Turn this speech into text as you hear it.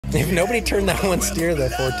If nobody turned that one steer the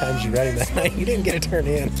 4 times you read him that night, you didn't get a turn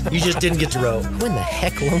in. You just didn't get to row. Who in the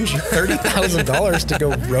heck loans you $30,000 to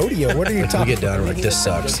go rodeo? What are you talking? We get done, we're like, this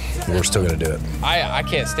sucks. We're still gonna do it. I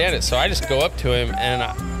can't stand it, so I just go up to him and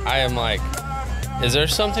I am like, is there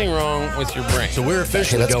something wrong with your brain? So we're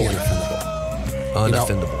officially Let's be going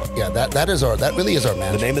unoffendable. Yeah, that really is our The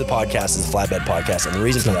management. name of the podcast is the Flatbed Podcast, and the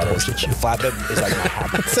reason for that is the flatbed is like my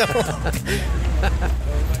habit.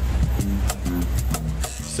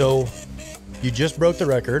 So, you just broke the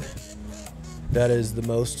record. That is the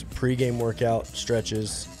most pregame workout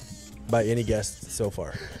stretches by any guest so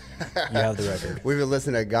far. You have the record. We've been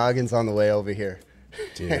listening to Goggins on the way over here.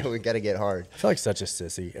 Dude. We got to get hard. I feel like such a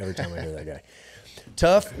sissy every time I hear that guy.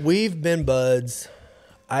 Tough, we've been buds.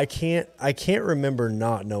 I can't remember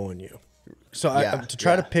not knowing you. So to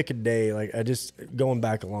try to pick a day, like I just going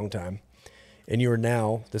back a long time, and you are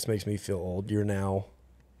now. This makes me feel old. You're now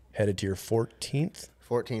headed to your 14th.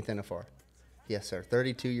 14th and a 4. Yes, sir.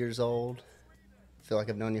 32 years old. Feel like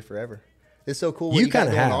I've known you forever. It's so cool what you got kind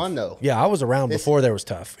of going have. on, though. Yeah, I was around before there was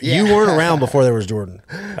Tough. Yeah. You weren't around before there was Jordan.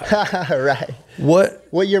 Right.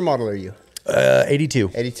 What year model are you?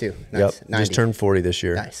 82. 82. Nice. Yep. 90. Just turned 40 this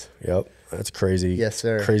year. Nice. Yep. That's crazy. Yes,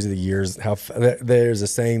 sir. Crazy the years. There's a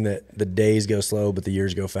saying that the days go slow, but the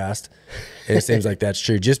years go fast. And it seems like that's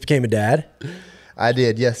true. Just became a dad. I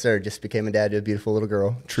did. Yes, sir. Just became a dad to a beautiful little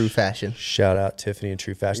girl. True fashion. Shout out Tiffany and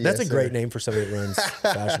True Fashion. That's Yes, a great sir. name for somebody that runs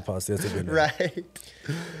fashion policy. That's a good name.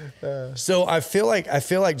 Right. So I feel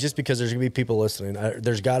like just because there's gonna be people listening,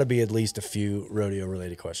 there's got to be at least a few rodeo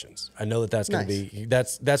related questions. I know that's gonna be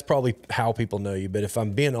that's probably how people know you. But if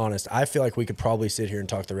I'm being honest, I feel like we could probably sit here and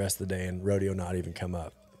talk the rest of the day and rodeo not even come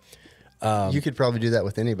up. You could probably do that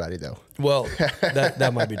with anybody, though. Well,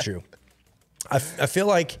 that might be true. I feel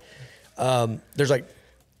like there's like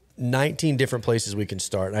 19 different places we can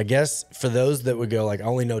start. And I guess for those that would go like, I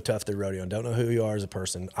only know Tough through rodeo and don't know who you are as a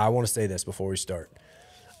person, I want to say this before we start.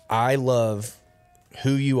 I love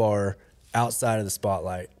who you are outside of the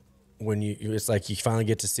spotlight. When it's like you finally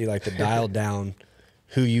get to see like the dialed down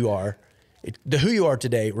who you are. Who you are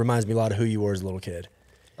today reminds me a lot of who you were as a little kid.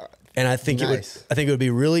 And I think Nice. it would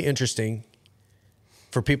be really interesting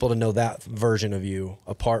for people to know that version of you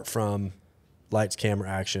apart from lights, camera,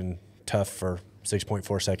 action, Tough for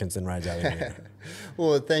 6.4 seconds and rides out of the arena.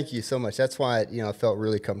 Well, thank you so much. That's why I felt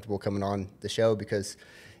really comfortable coming on the show, because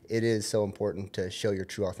it is so important to show your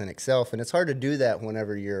true authentic self, and it's hard to do that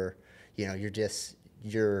whenever you're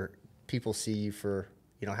people see you for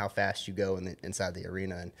how fast you go inside the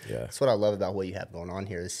arena, and that's what I love about what you have going on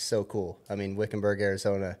here. It's so cool. I mean, Wickenburg,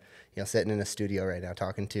 Arizona, sitting in a studio right now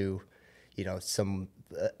talking to some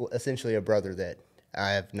essentially a brother that I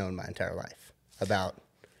have known my entire life about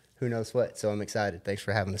who knows what. So I'm excited. Thanks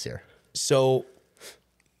for having us here. So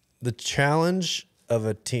the challenge of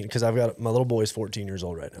a teen, because I've got my little boy is 14 years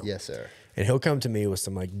old right now. Yes, sir. And he'll come to me with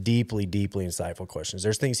some like deeply, deeply insightful questions.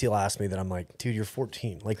 There's things he'll ask me that I'm like, dude, you're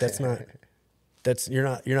 14. Like you're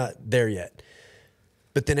not there yet.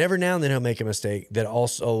 But then every now and then he'll make a mistake that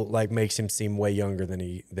also like makes him seem way younger than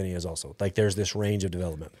he is also. Like there's this range of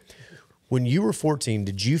development. When you were 14,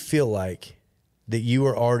 did you feel like that you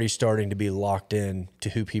were already starting to be locked in to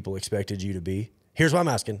who people expected you to be? Here's why I'm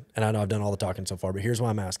asking, and I know I've done all the talking so far, but here's why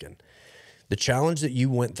I'm asking. The challenge that you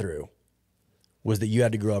went through was that you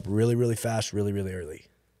had to grow up really, really fast, really, really early.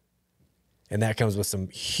 And that comes with some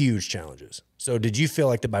huge challenges. So did you feel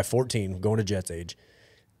like that by 14, going to Jets age,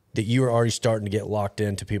 that you were already starting to get locked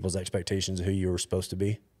into people's expectations of who you were supposed to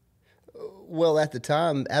be? Well, at the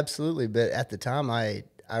time, absolutely. But at the time, I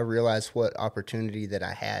realized what opportunity that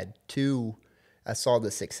I had I saw the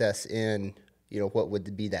success in, what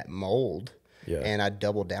would be that mold. Yeah. And I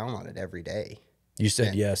doubled down on it every day. You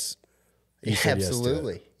said yes. You said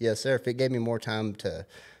absolutely. Yes to it. Yes, sir. If that gave me more time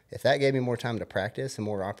to practice and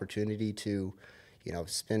more opportunity to,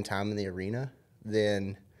 spend time in the arena,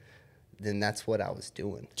 then that's what I was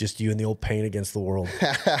doing. Just you and the old paint against the world.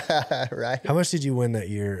 Right. How much did you win that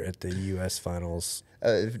year at the U.S. Finals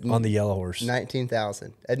on the Yellow Horse?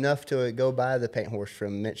 19,000. Enough to go buy the paint horse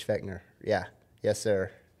from Mitch Fechner. Yeah. Yes,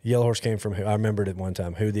 sir. Yellow Horse came from who? I remembered it one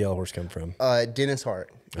time. Who did the Yellow Horse come from? Dennis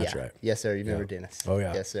Hart. That's right. Yes, sir. You remember Dennis? Oh,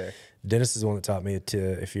 yeah. Yes, sir. Dennis is the one that taught me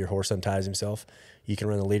if your horse unties himself, you can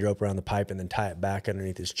run the lead rope around the pipe and then tie it back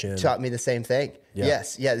underneath his chin. Taught me the same thing. Yeah.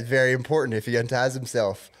 Yes. Yeah, it's very important. If he unties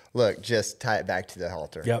himself, look, just tie it back to the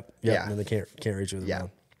halter. Yep. Yeah. And then they can't reach with it. Yeah.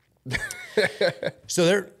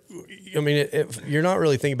 So you're not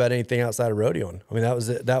really thinking about anything outside of rodeoing. I mean, that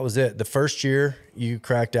was it. The first year you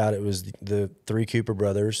cracked out, it was the 3 Cooper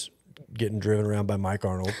brothers getting driven around by Mike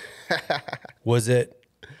Arnold. Was it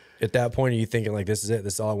at that point, are you thinking like, this is it?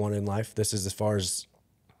 This is all I want in life? This is as far as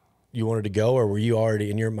you wanted to go, or were you already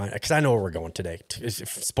in your mind? Because I know where we're going today.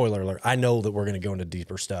 Spoiler alert. I know that we're going to go into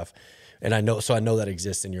deeper stuff. And I know that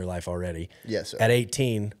exists in your life already. Yes, sir. At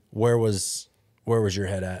 18, where was your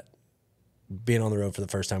head at? Being on the road for the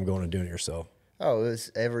first time, going and doing it yourself. Oh, it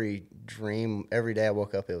was every dream. Every day I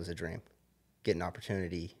woke up, it was a dream. Get an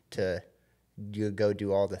opportunity to go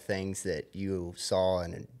do all the things that you saw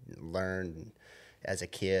and learned as a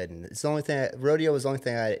kid. And it's the only thing, rodeo was the only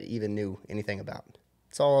thing I even knew anything about.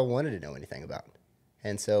 It's all I wanted to know anything about.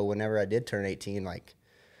 And so whenever I did turn 18, like,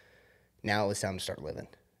 now it was time to start living.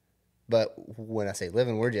 But when I say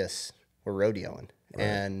living, we're rodeoing. Right.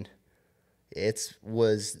 And it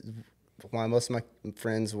was why most of my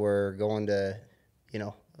friends were going to,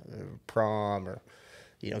 prom or,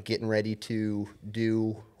 getting ready to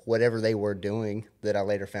do whatever they were doing that I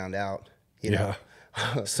later found out, you know.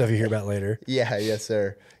 Stuff you hear about later. Yeah, yes,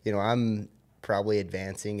 sir. I'm probably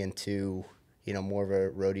advancing into, more of a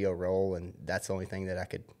rodeo role, and that's the only thing that I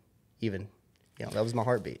could even, that was my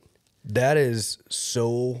heartbeat. That is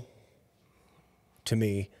so... To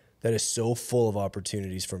me, that is so full of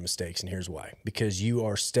opportunities for mistakes, and here's why. Because you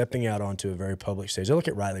are stepping out onto a very public stage. I look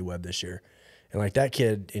at Riley Webb this year, and like that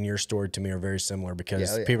kid in your story to me are very similar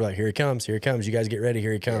because people are like, here he comes, you guys get ready,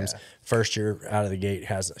 here he comes. Yeah. First year out of the gate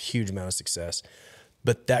has a huge amount of success.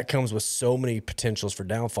 But that comes with so many potentials for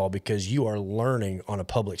downfall because you are learning on a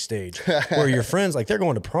public stage where your friends, like, they're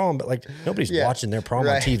going to prom, but like nobody's watching their prom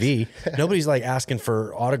on TV. Nobody's like asking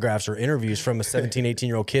for autographs or interviews from a 17,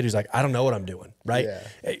 18-year-old kid who's like, I don't know what I'm doing, right?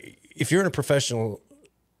 Yeah. If you're in a professional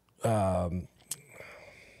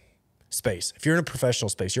space,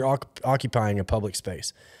 you're occupying a public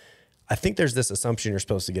space. I think there's this assumption you're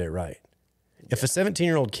supposed to get it right. If a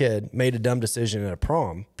 17-year-old kid made a dumb decision at a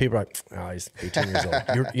prom, people are like, oh, he's 18 years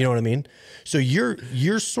old. You know what I mean? So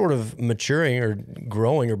you're sort of maturing or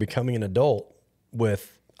growing or becoming an adult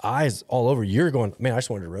with eyes all over. You're going, man, I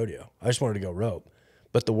just wanted to rodeo. I just wanted to go rope.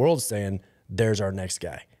 But the world's saying, there's our next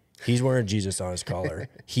guy. He's wearing Jesus on his collar.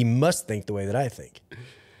 He must think the way that I think.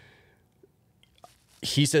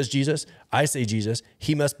 He says Jesus, I say Jesus.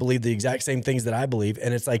 He must believe the exact same things that I believe.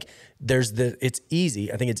 And it's like, it's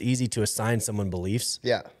easy. I think it's easy to assign someone beliefs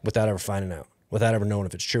without ever finding out, without ever knowing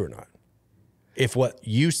if it's true or not. If what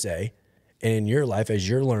you say and in your life, as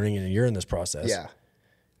you're learning and you're in this process,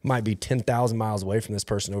 might be 10,000 miles away from this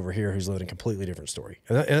person over here who's living a completely different story.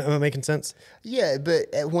 Am I making sense? Yeah, but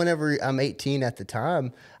whenever I'm 18 at the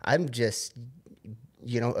time, I'm just,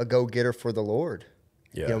 a go-getter for the Lord.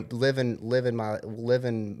 Yeah. Living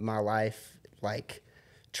my life, like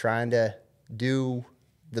trying to do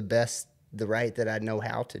the right that I know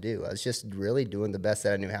how to do. I was just really doing the best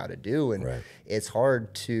that I knew how to do. And it's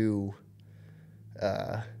hard to,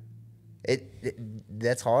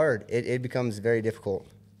 that's hard. It becomes very difficult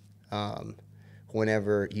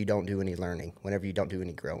whenever you don't do any learning, whenever you don't do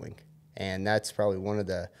any growing. And that's probably one of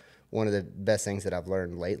the best things that I've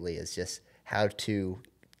learned lately is just how to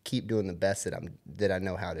keep doing the best that I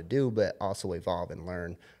know how to do, but also evolve and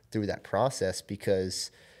learn through that process because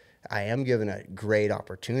I am given a great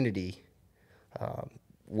opportunity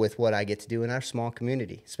with what I get to do in our small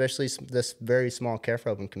community, especially this very small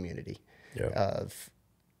Carefrobin community of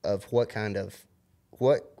what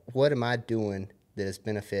am I doing that is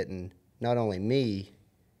benefiting not only me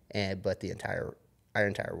but our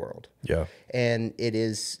entire world. Yeah. And it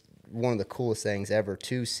is one of the coolest things ever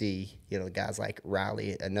to see, guys like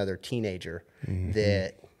Riley, another teenager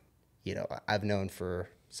that, I've known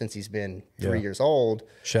since he's been 3 years old.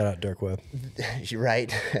 Shout out Dirk Webb.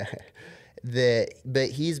 Right. But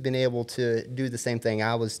he's been able to do the same thing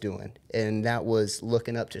I was doing. And that was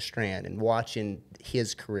looking up to Strand and watching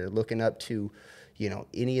his career, looking up to,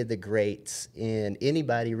 any of the greats and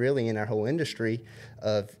anybody really in our whole industry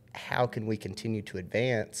of how can we continue to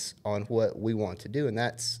advance on what we want to do. And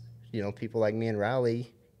that's, people like me and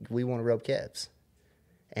Riley, we want to rope calves.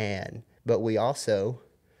 But we also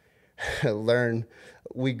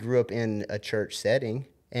we grew up in a church setting,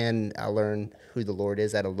 and I learned who the Lord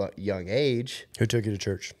is at a young age. Who took you to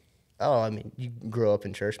church? Oh, I mean, you grow up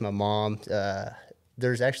in church. My mom,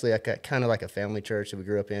 there's actually kind of like a family church that we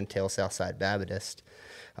grew up in, Tail Southside Baptist.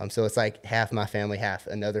 So it's like half my family, half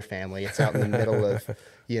another family. It's out in the middle of,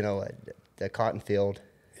 the cotton field.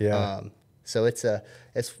 Yeah. So it's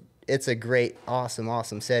a great,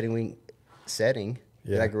 awesome setting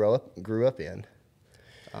that I grew up in.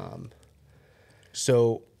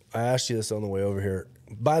 So I asked you this on the way over here.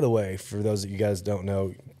 By the way, for those of you guys don't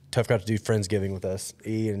know, Tuf got to do Friendsgiving with us.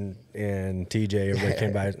 E and TJ, everybody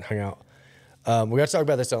came by and hung out. We got to talk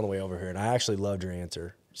about this on the way over here, and I actually loved your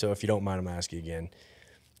answer. So if you don't mind, I'm going to ask you again.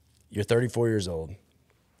 You're 34 years old.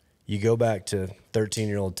 You go back to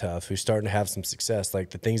 13-year-old Tuf, who's starting to have some success.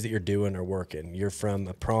 Like, the things that you're doing are working. You're from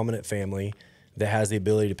a prominent family that has the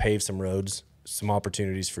ability to pave some roads, some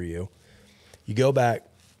opportunities for you. You go back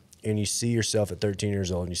and you see yourself at 13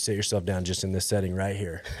 years old, and you sit yourself down just in this setting right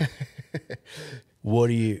here. What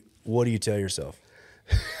do you tell yourself?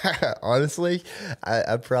 Honestly,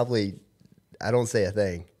 I don't say a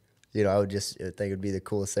thing. You know, I would just think it would be the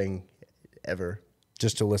coolest thing ever.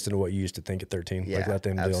 Just to listen to what you used to think at 13? Yeah, like, let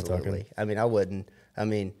them do all absolutely. talking? I mean, I wouldn't. I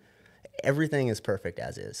mean, everything is perfect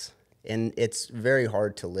as is. And it's very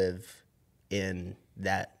hard to live in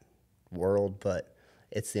that world, but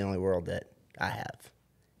it's the only world that I have.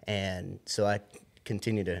 And so I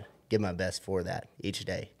continue to give my best for that each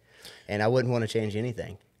day. And I wouldn't want to change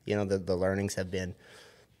anything. You know, the learnings have been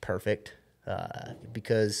perfect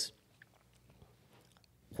because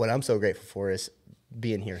what I'm so grateful for is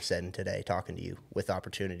being here sitting today talking to you with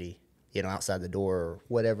opportunity, you know, outside the door or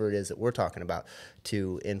whatever it is that we're talking about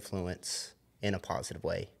to influence in a positive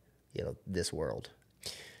way, you know, this world.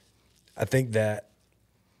 I think that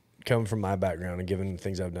coming from my background and given the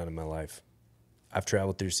things I've done in my life, I've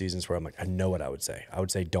traveled through seasons where I'm like, I know what I would say. I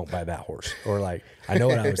would say, don't buy that horse. Or like, I know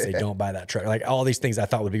what I would say, don't buy that truck. Like, all these things I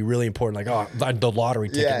thought would be really important. Like, oh, the lottery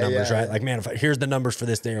ticket numbers, right? Like, man, here's the numbers for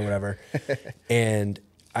this day or whatever. And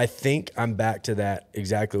I think I'm back to that,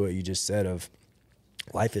 exactly what you just said, of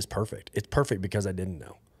life is perfect. It's perfect because I didn't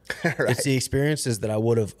know. Right. It's the experiences that I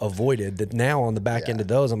would have avoided that now on the back end of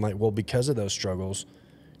those, I'm like, well, because of those struggles,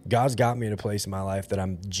 God's got me in a place in my life that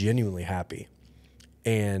I'm genuinely happy.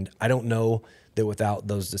 And I don't know that without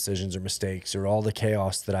those decisions or mistakes or all the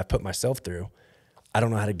chaos that I put myself through, I don't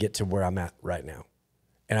know how to get to where I'm at right now.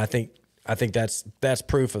 And I think that's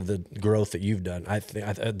proof of the growth that you've done. I think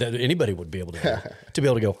that anybody would be able to do, to be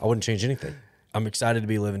able to go, I wouldn't change anything. I'm excited to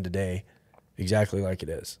be living today exactly like it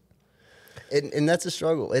is. And that's a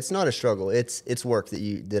struggle. It's not a struggle. It's work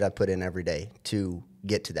that I put in every day to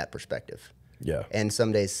get to that perspective. Yeah. And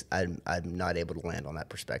some days I'm not able to land on that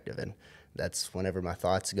perspective, and that's whenever my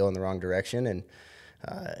thoughts go in the wrong direction. And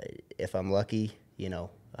if I'm lucky, you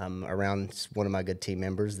know, I'm around one of my good team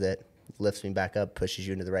members that lifts me back up, pushes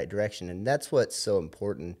you into the right direction. And that's what's so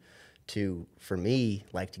important for me,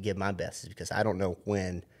 like, to give my best, is because I don't know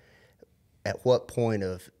at what point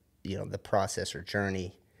of, you know, the process or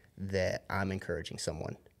journey that I'm encouraging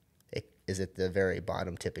someone. Is it the very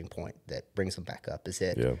bottom tipping point that brings them back up? Is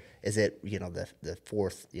it, you know, the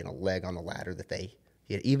fourth, you know, leg on the ladder that they,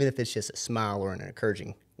 even if it's just a smile or an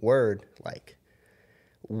encouraging word, like,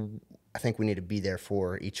 I think we need to be there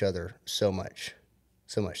for each other so much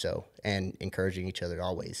so, and encouraging each other to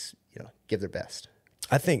always, you know, give their best.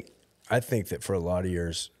 I think that for a lot of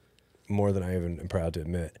years, more than I even am proud to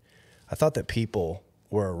admit, I thought that people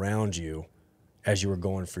were around you as you were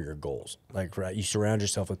going for your goals. Like, right, you surround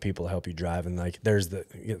yourself with people to help you drive. And like, there's the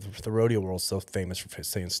rodeo world's so famous for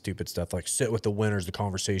saying stupid stuff like, sit with the winners, the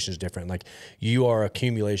conversation is different. Like, you are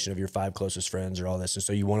accumulation of your 5 closest friends or all this. And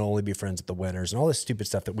so you want to only be friends with the winners and all this stupid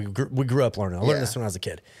stuff that we grew up learning. I learned this when I was a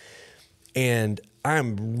kid. And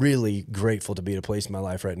I'm really grateful to be at a place in my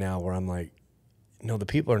life right now where I'm like, no, the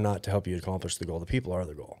people are not to help you accomplish the goal. The people are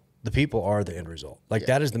the goal. The people are the end result. Like,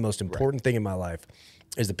 that is the most important thing in my life,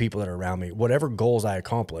 is the people that are around me. Whatever goals I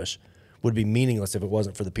accomplish would be meaningless if it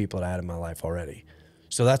wasn't for the people that I had in my life already.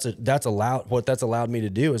 So what that's allowed me to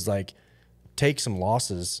do is, like, take some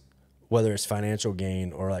losses, whether it's financial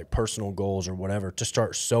gain or like personal goals or whatever, to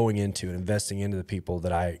start sowing into and investing into the people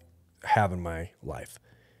that I have in my life.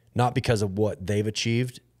 Not because of what they've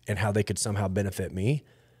achieved and how they could somehow benefit me,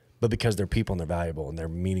 but because they're people and they're valuable and they're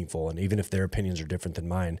meaningful. And even if their opinions are different than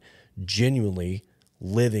mine, genuinely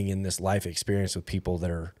living in this life experience with people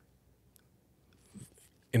that are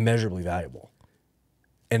immeasurably valuable.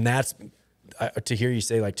 And that's, to hear you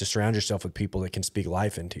say, like, to surround yourself with people that can speak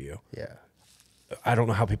life into you. Yeah. I don't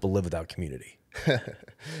know how people live without community.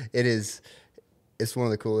 It's one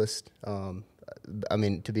of the coolest. I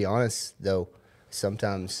mean, to be honest though,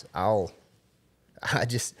 sometimes I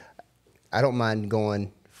don't mind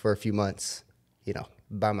going for a few months, you know,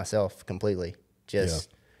 by myself completely.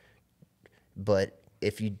 But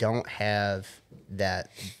if you don't have that,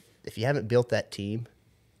 if you haven't built that team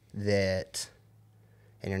and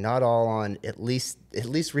you're not all on at least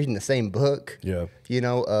reading the same book, you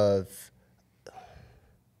know, of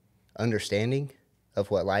understanding of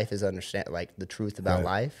what life is, like the truth about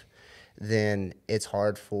life, then it's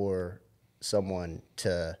hard for someone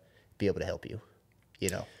to be able to help you, you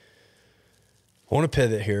know. I want to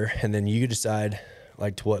pivot here, and then you decide,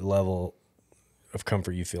 like, to what level of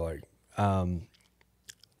comfort you feel like.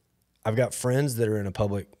 I've got friends that are in a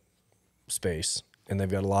public space, and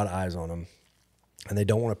they've got a lot of eyes on them, and they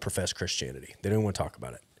don't want to profess Christianity. They don't want to talk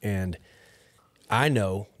about it. And I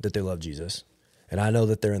know that they love Jesus, and I know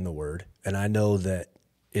that they're in the Word, and I know that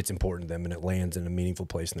it's important to them and it lands in a meaningful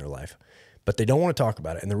place in their life. But they don't want to talk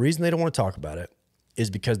about it. And the reason they don't want to talk about it is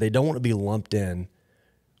because they don't want to be lumped in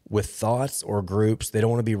with thoughts or groups. They don't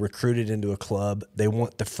want to be recruited into a club. They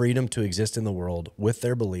want the freedom to exist in the world with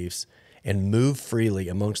their beliefs and move freely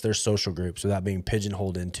amongst their social groups without being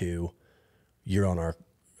pigeonholed into, you're on our,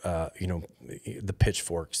 the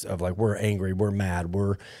pitchforks of like, we're angry, we're mad,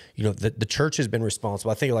 the church has been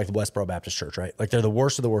responsible. I think of like the Westboro Baptist Church, right? Like they're the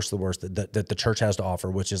worst of the worst of the worst that the church has to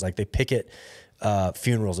offer, which is like they picket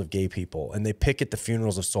funerals of gay people, and they picket the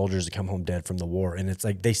funerals of soldiers that come home dead from the war. And it's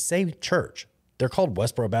like, they say church. They're called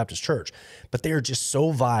Westboro Baptist Church, but they are just so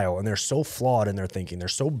vile and they're so flawed in their thinking. They're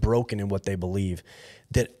so broken in what they believe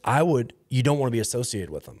that you don't want to be associated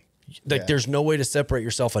with them. Like there's no way to separate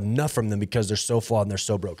yourself enough from them because they're so flawed and they're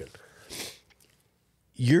so broken.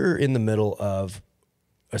 You're in the middle of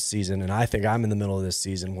a season, and I think I'm in the middle of this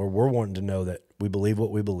season where we're wanting to know that we believe what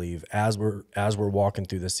we believe. As we're walking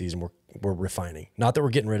through this season, we're refining. Not that we're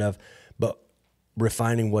getting rid of, but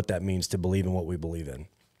refining what that means to believe in what we believe in.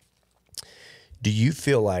 Do you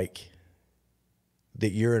feel like that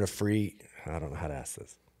you're in I don't know how to ask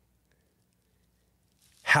this.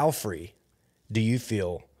 How free do you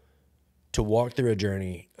feel to walk through a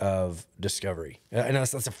journey of discovery? And that's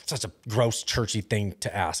such a gross, churchy thing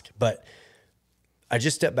to ask, but I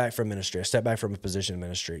just stepped back from ministry. I stepped back from a position in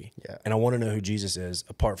ministry, and I want to know who Jesus is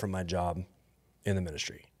apart from my job in the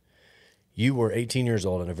ministry. You were 18 years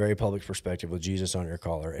old in a very public perspective with Jesus on your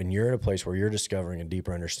collar, and you're at a place where you're discovering a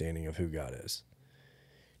deeper understanding of who God is.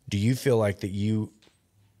 Do you feel like that you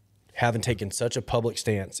haven't taken such a public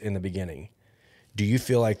stance in the beginning? Do you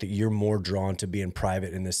feel like that you're more drawn to being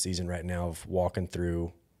private in this season right now of walking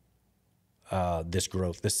through this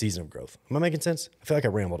season of growth? Am I making sense? I feel like I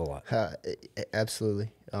rambled a lot.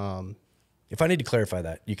 Absolutely. If I need to clarify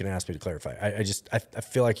that, you can ask me to clarify. I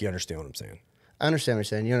feel like you understand what I'm saying. I understand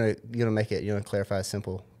what you're saying. You want to clarify a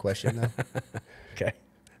simple question though? Okay.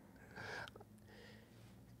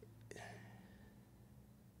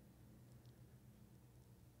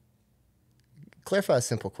 Clarify a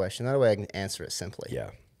simple question. That way I can answer it simply. Yeah.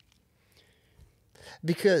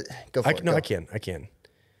 Because go for it. No, I can.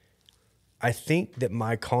 I think that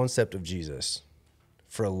my concept of Jesus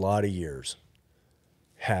for a lot of years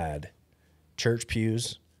had church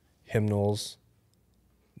pews, hymnals,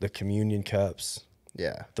 the communion cups,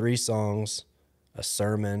 3 songs, a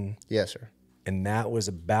sermon. Yes, sir. And that was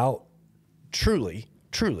about truly,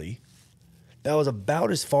 that was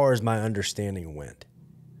about as far as my understanding went.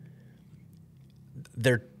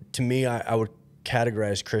 To me, I would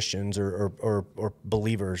categorize Christians or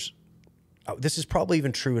believers. This is probably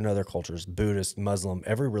even true in other cultures, Buddhist, Muslim,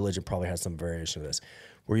 every religion probably has some variation of this,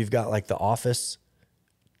 where you've got like the office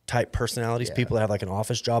type personalities, people that have like an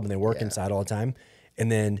office job and they work inside all the time.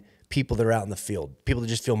 And then people that are out in the field, people that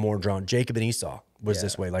just feel more drawn. Jacob and Esau was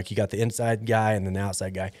this way. Like you got the inside guy and then the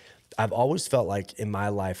outside guy. I've always felt like in my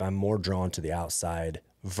life, I'm more drawn to the outside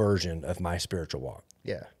version of my spiritual walk.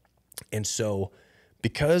 Yeah. And so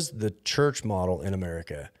because the church model in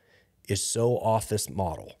America is so office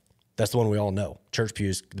model, that's the one we all know. Church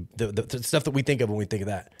pews, the stuff that we think of when we think of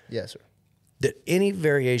that. Yes, sir. That any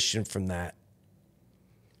variation from that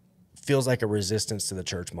feels like a resistance to the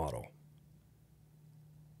church model.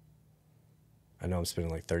 I know I'm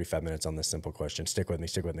spending like 35 minutes on this simple question. Stick with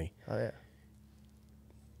me. Oh, yeah.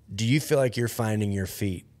 Do you feel like you're finding your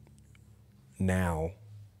feet now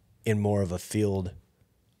in more of a field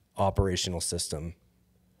operational system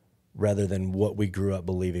rather than what we grew up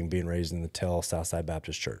believing being raised in the Tell Southside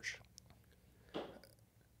Baptist Church?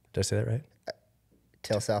 Did I say that right?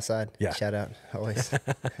 Tell Southside. Yeah. Shout out always.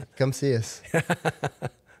 Come see us.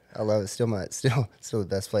 I love it. Still the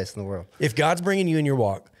best place in the world. If God's bringing you in your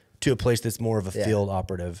walk to a place that's more of a field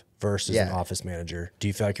operative versus an office manager, do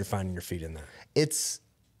you feel like you're finding your feet in that? It's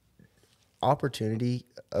opportunity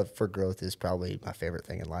for growth is probably my favorite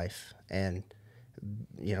thing in life. And,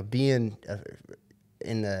 being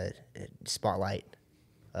in the spotlight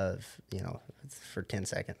of, for 10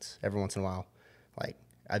 seconds every once in a while, like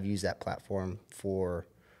I've used that platform for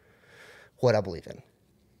what I believe in.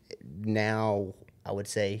 Now I would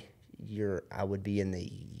say I would be in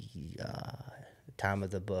the time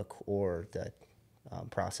of the book or the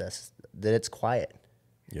process that it's quiet.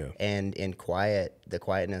 Yeah. And in the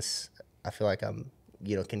quietness, I feel like I'm,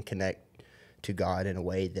 can connect to God in a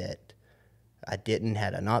way that I didn't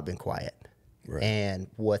had I not been quiet. Right. And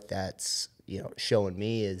what that's, showing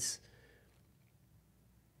me is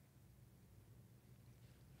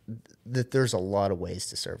that there's a lot of ways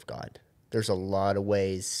to serve God. there's a lot of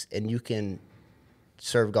ways, and you can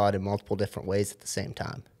serve God in multiple different ways at the same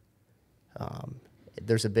time.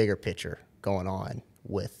 There's a bigger picture going on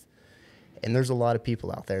and there's a lot of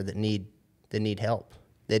people out there that need help.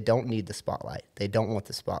 They don't need the spotlight. They don't want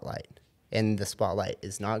the spotlight. And the spotlight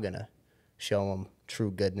is not going to show them true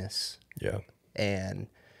goodness. Yeah. And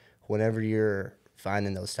whenever you're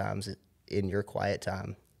finding those times in your quiet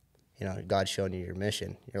time, you know, God's showing you your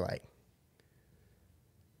mission, you're like,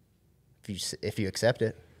 if you accept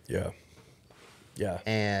it. Yeah. Yeah.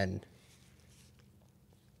 And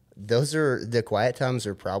the quiet times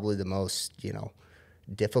are probably the most, you know,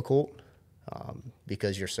 difficult,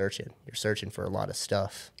 because you're searching for a lot of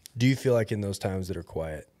stuff. Do you feel like in those times that are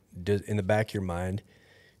quiet, in the back of your mind,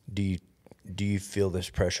 do you feel this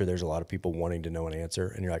pressure? There's a lot of people wanting to know an answer,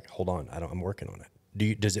 and you're like, hold on, I'm working on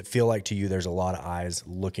it. Does it feel like to you there's a lot of eyes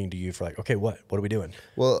looking to you for like, okay, what are we doing?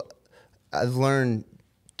 Well, I've learned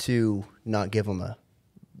to not give them a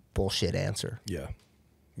bullshit answer. Yeah.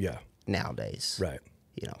 Yeah. Nowadays. Right.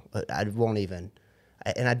 You know, I won't even,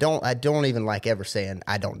 and I don't even like ever saying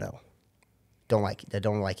I don't know. I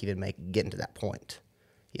don't like even getting to that point.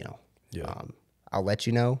 You know. Yeah. I'll let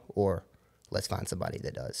you know, or let's find somebody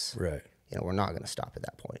that does. Right. You know, we're not going to stop at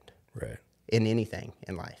that point. Right. In anything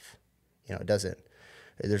in life, you know, it doesn't.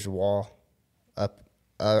 There's a wall up,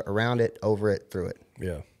 around it, over it, through it.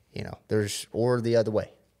 Yeah. You know, or the other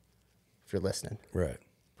way. If you're listening. Right.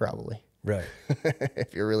 Probably. Right.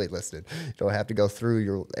 If you're really listening, you don't have to go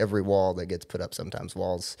through every wall that gets put up. Sometimes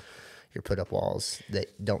you're put up walls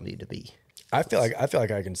that don't need to be. I feel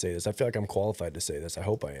like I can say this. I feel like I'm qualified to say this. I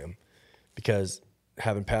hope I am, because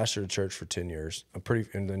having pastored a church for 10 years,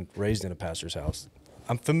 and then raised in a pastor's house,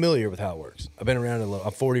 I'm familiar with how it works. I've been around it a little.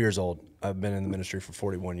 I'm 40 years old. I've been in the ministry for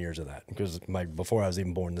 41 years of that, because before I was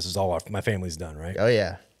even born, this is all my family's done, right? Oh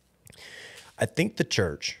yeah. I think the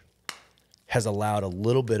church has allowed a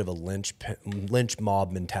little bit of a lynch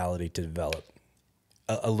mob mentality to develop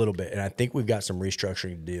a little bit. And I think we've got some restructuring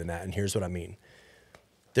to do in that. And here's what I mean.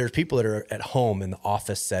 There's people that are at home in the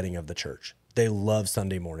office setting of the church. They love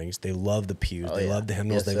Sunday mornings. They love the pews. They love the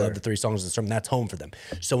hymnals. Yes, they love the 3 songs of the sermon. That's home for them.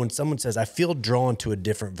 So when someone says, I feel drawn to a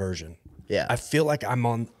different version. Yeah. I feel like I'm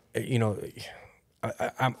on, you know,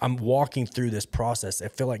 I'm walking through this process. I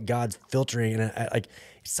feel like God's filtering, and like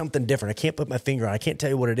something different. I can't put my finger on it. I can't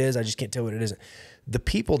tell you what it is. I just can't tell what it isn't. The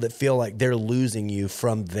people that feel like they're losing you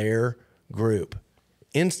from their group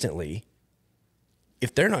instantly,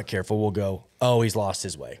 if they're not careful, will go, oh, he's lost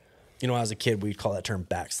his way. You know, as a kid, we'd call that term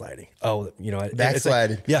backsliding. Oh, you know,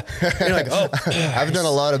 backsliding. Like, yeah. You're like, oh, I've done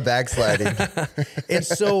a lot of backsliding. And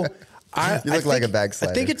so you look like a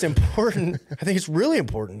backslider. I think it's important. I think it's really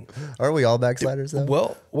important. Aren't we all backsliders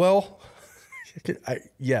though? Well,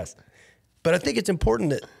 yes. But I think it's important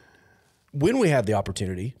that when we have the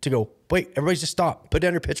opportunity to go, wait, everybody just stop, put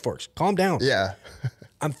down your pitchforks, calm down. Yeah.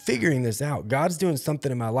 I'm figuring this out. God's doing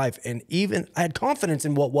something in my life. And even I had confidence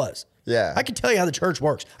in what was. Yeah. I can tell you how the church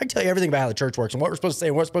works. I can tell you everything about how the church works and what we're supposed to say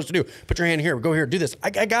and what we're supposed to do. Put your hand here, go here, do this. I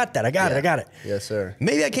got that. I got it. Yes, sir.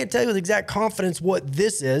 Maybe I can't tell you with exact confidence what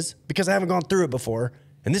this is because I haven't gone through it before.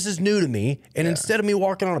 And this is new to me. And instead of me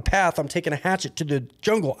walking on a path, I'm taking a hatchet to the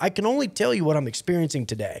jungle. I can only tell you what I'm experiencing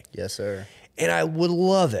today. Yes, sir. And I would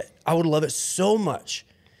love it. I would love it so much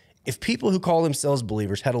if people who call themselves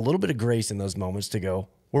believers had a little bit of grace in those moments to go,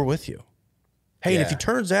 we're with you. Hey, and if it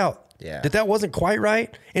turns out that wasn't quite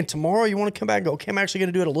right, and tomorrow you want to come back and go, okay, I'm actually going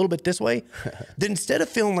to do it a little bit this way, then instead of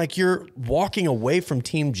feeling like you're walking away from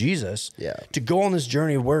Team Jesus to go on this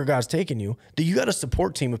journey of where God's taking you, that you got a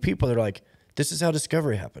support team of people that are like, this is how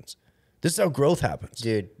discovery happens. This is how growth happens.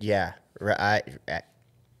 Dude, yeah.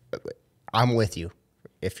 I'm with you.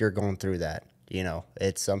 If you're going through that, you know,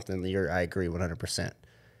 it's something I agree 100%.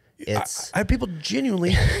 I had people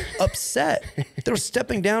genuinely upset. They were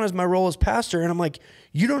stepping down as my role as pastor. And I'm like,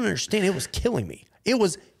 you don't understand. It was killing me. It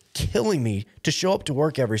was killing me to show up to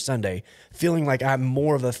work every Sunday feeling like I'm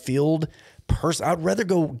more of a field person. I'd rather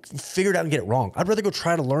go figure it out and get it wrong. I'd rather go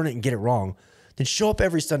try to learn it and get it wrong than show up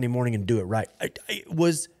every Sunday morning and do it right.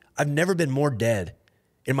 I've never been more dead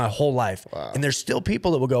in my whole life. Wow. And there's still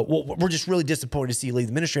people that will go, well, we're just really disappointed to see you leave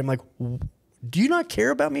the ministry. I'm like, do you not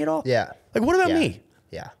care about me at all? Yeah. Like, what about me?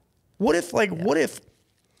 Yeah. What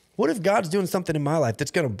if God's doing something in my life that's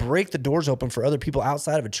going to break the doors open for other people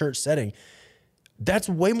outside of a church setting? That's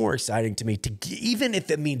way more exciting to me, even if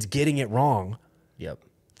it means getting it wrong. Yep.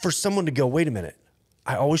 For someone to go, wait a minute,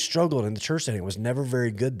 I always struggled in the church setting. It was never very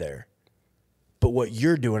good there. But what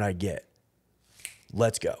you're doing, I get.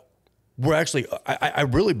 Let's go. We're actually, I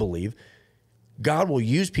really believe God will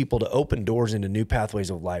use people to open doors into new pathways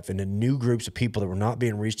of life, into new groups of people that were not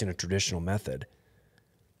being reached in a traditional method.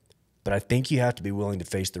 But I think you have to be willing to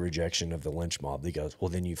face the rejection of the lynch mob that goes, well,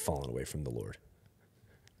 then you've fallen away from the Lord.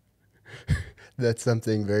 That's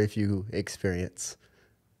something very few experience.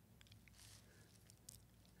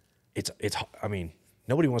 I mean,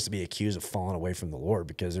 nobody wants to be accused of falling away from the Lord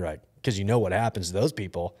because they're like, because you know what happens to those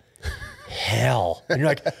people. Hell. And you're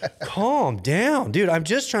like, calm down, dude. I'm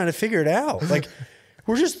just trying to figure it out. Like,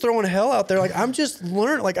 we're just throwing hell out there. Like, I'm just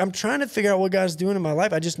learning. Like, I'm trying to figure out what God's doing in my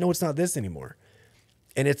life. I just know it's not this anymore.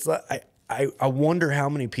 And it's like, I wonder how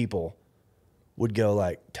many people would go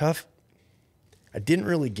like, Tuf, I didn't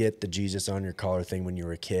really get the Jesus on your collar thing when you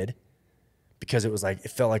were a kid because it was like,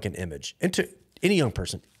 it felt like an image. And to any young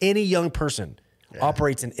person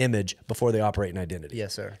operates an image before they operate an identity.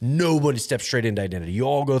 Yes, sir. Nobody steps straight into identity. You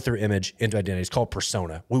all go through image into identity. It's called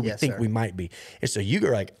persona. We think we might be. And so you go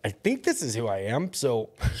like, I think this is who I am. So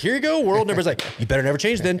here you go. World number's like, you better never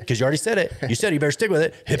change then because you already said it. You said it, you better stick with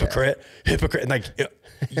it. Hypocrite. And like,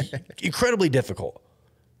 incredibly difficult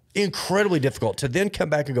to then come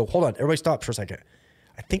back and go, hold on, everybody stop for a second.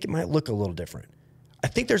 I think it might look a little different. I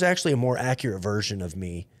think there's actually a more accurate version of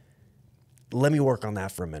me. Let me work on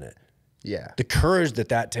that for a minute. Yeah. The courage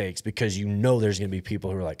that takes because you know there's going to be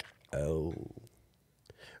people who are like, oh.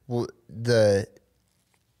 Well, the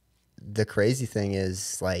crazy thing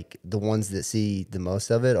is like the ones that see the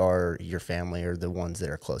most of it are your family or the ones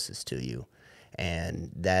that are closest to you.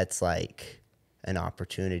 And that's like an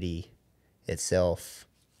opportunity itself,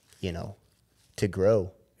 you know, to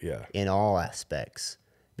grow in all aspects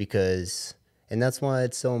because, and that's why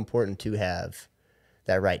it's so important to have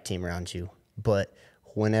that right team around you. But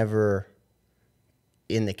whenever,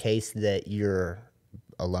 in the case that you're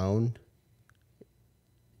alone,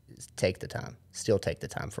 take the time. Still take the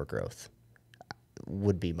time for growth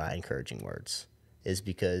would be my encouraging words, is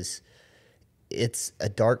because it's a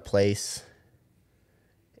dark place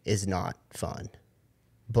is not fun.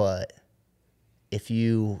 But if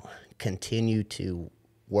you continue to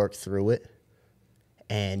work through it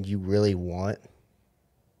and you really want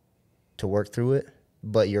to work through it,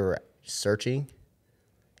 but you're searching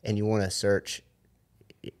and you want to search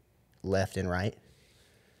left and right,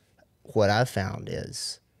 what I've found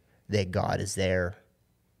is that God is there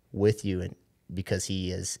with you and because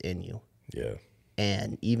he is in you. Yeah.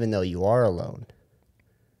 And even though you are alone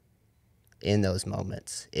in those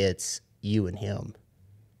moments, it's you and him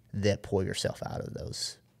that pull yourself out of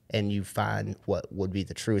those. And you find what would be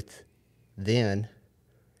the truth then.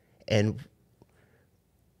 And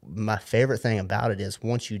my favorite thing about it is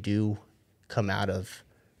once you do come out of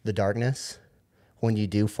the darkness, when you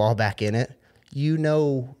do fall back in it, you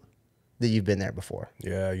know that you've been there before.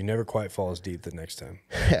 Yeah, you never quite fall as deep the next time.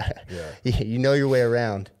 You know your way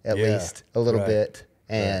around at least a little bit.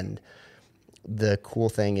 And the cool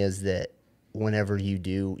thing is that whenever you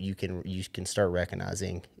do, you can start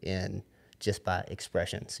recognizing in just by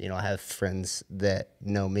expressions. You know, I have friends that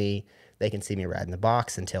know me. They can see me riding the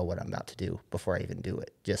box and tell what I'm about to do before I even do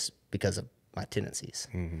it, just because of my tendencies.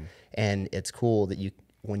 Mm-hmm. And it's cool that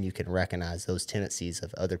when you can recognize those tendencies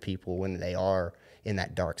of other people when they are in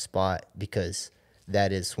that dark spot, because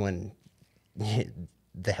that is when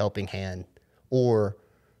the helping hand or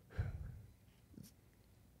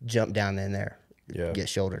jump down in there, get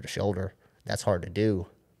shoulder to shoulder. That's hard to do.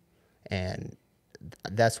 And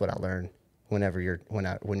that's what I learned when you're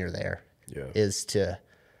there is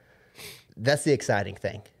that's the exciting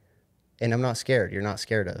thing. And I'm not scared. You're not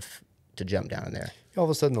scared to jump down in there. All of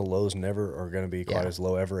a sudden the lows never are going to be quite as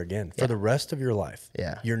low ever again for the rest of your life.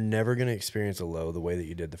 Yeah. You're never going to experience a low the way that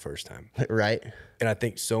you did the first time. Right. And I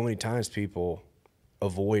think so many times people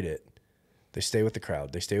avoid it. They stay with the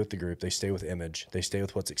crowd. They stay with the group. They stay with image. They stay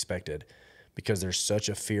with what's expected because there's such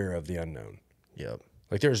a fear of the unknown. Yep.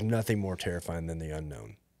 Like there's nothing more terrifying than the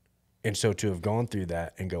unknown. And so to have gone through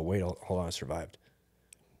that and go, wait, hold on, I survived.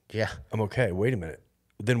 Yeah. I'm okay. Wait a minute.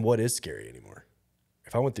 Then what is scary anymore?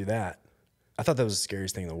 If I went through that, I thought that was the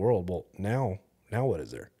scariest thing in the world. Well, now what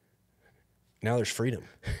is there? Now there's freedom.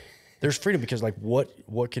 There's freedom because like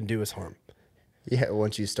what can do us harm? Yeah.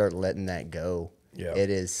 Once you start letting that go, it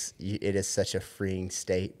is such a freeing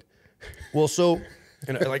state. Well, so,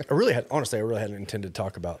 and like I really hadn't intended to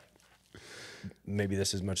talk about maybe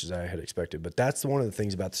this as much as I had expected, but that's one of the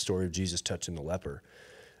things about the story of Jesus touching the leper.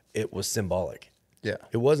 It was symbolic. Yeah.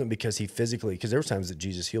 It wasn't because because there were times that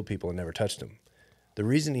Jesus healed people and never touched them. The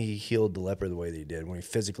reason he healed the leper the way that he did when he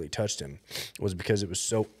physically touched him was because it was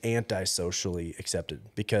so anti-socially accepted,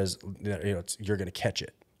 because you're going to catch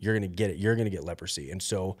it. You're going to get it. You're going to get leprosy. And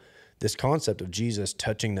so this concept of Jesus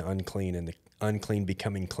touching the unclean and the unclean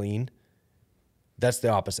becoming clean, that's the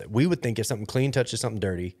opposite. We would think if something clean touches something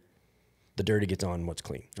dirty, the dirty gets on what's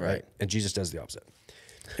clean. Right. And Jesus does the opposite.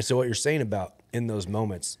 And so what you're saying about in those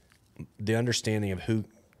moments, the understanding of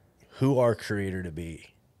who our creator to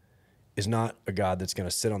be is not a God that's going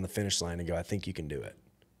to sit on the finish line and go, I think you can do it.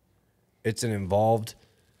 It's an involved,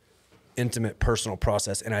 intimate, personal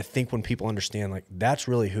process. And I think when people understand, like, that's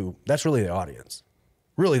really the audience.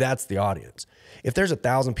 Really, that's the audience. If there's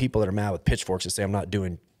 1,000 people that are mad with pitchforks that say I'm not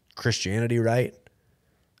doing Christianity right,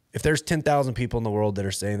 if there's 10,000 people in the world that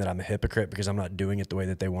are saying that I'm a hypocrite because I'm not doing it the way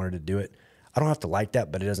that they wanted to do it, I don't have to like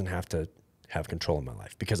that, but it doesn't have to have control of my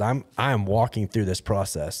life, because I am walking through this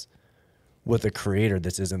process with a creator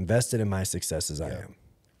that's as invested in my success as I am.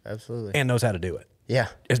 Absolutely. And knows how to do it. Yeah.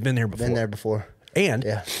 It's been there before. Been there before. And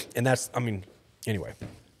that's, I mean, anyway,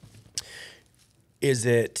 is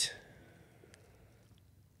it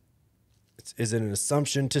an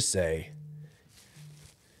assumption to say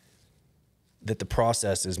that the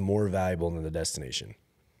process is more valuable than the destination?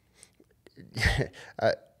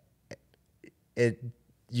 I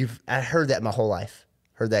heard that my whole life.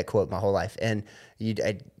 Heard that quote my whole life, and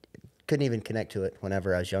I couldn't even connect to it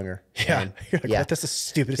whenever I was younger. Yeah, And, you're like, what? That's the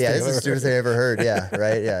stupidest thing. This is the stupidest thing I ever heard. Yeah,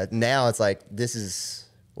 right. Yeah. Now it's like,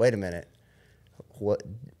 wait a minute, what?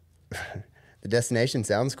 The destination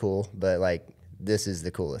sounds cool, but like, this is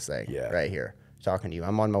the coolest thing right here. Talking to you,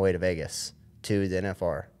 I'm on my way to Vegas to the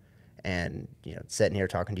NFR, and sitting here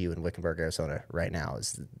talking to you in Wickenburg, Arizona right now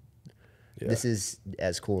this is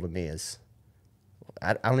as cool to me as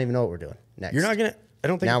I don't even know what we're doing next. I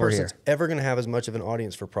don't think Now a we're person's here. ever gonna have as much of an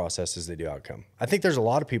audience for process as they do outcome. I think there's a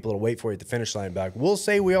lot of people that'll wait for you at the finish line back. We'll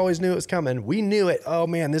say we always knew it was coming. We knew it. Oh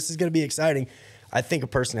man, this is gonna be exciting. I think a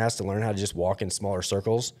person has to learn how to just walk in smaller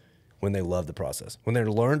circles when they love the process. When they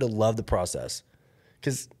learn to love the process.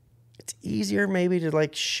 Because it's easier maybe to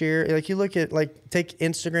like share, like you look at, like, take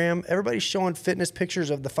Instagram, everybody's showing fitness pictures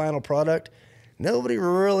of the final product. Nobody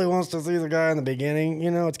really wants to see the guy in the beginning.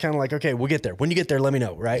 It's kind of like, okay, we'll get there. When you get there, let me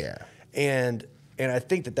know, right? Yeah. And I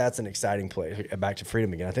think that that's an exciting play. Back to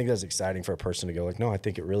freedom again. I think that's exciting for a person to go like, no, I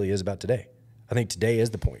think it really is about today. I think today is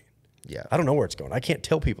the point. Yeah. I don't know where it's going. I can't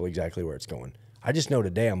tell people exactly where it's going. I just know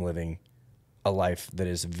today I'm living a life that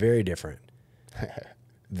is very different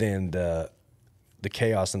than the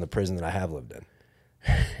chaos and the prison that I have lived in.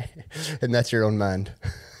 And that's your own mind,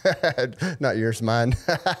 not yours, mine.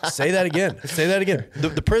 Say that again. Say that again.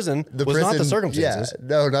 The prison was not the circumstances. Yeah,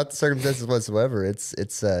 no, not the circumstances whatsoever. It's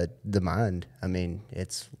the mind. I mean,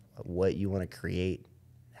 it's what you want to create,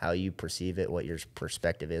 how you perceive it, what your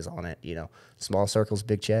perspective is on it. Small circles,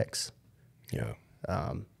 big checks. Yeah.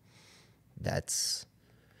 That's.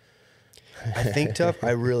 I think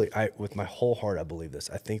Tuf. With my whole heart, I believe this.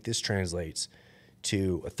 I think this translates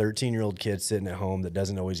to a 13-year-old kid sitting at home that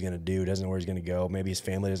doesn't know what he's going to do, doesn't know where he's going to go. Maybe his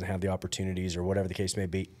family doesn't have the opportunities or whatever the case may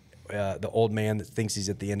be. The old man that thinks he's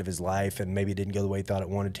at the end of his life and maybe it didn't go the way he thought it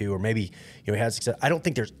wanted to, or maybe he had success. I don't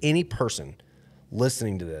think there's any person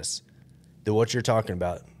listening to this that what you're talking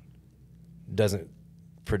about doesn't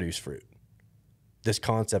produce fruit. This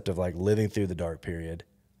concept of like living through the dark period,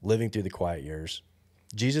 living through the quiet years.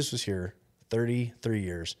 Jesus was here 33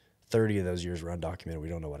 years. 30 of those years were undocumented. We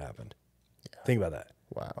don't know what happened. Think about that.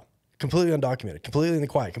 Wow. Completely undocumented, completely in the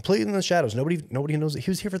quiet, completely in the shadows. Nobody knows that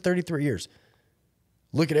he was here for 33 years.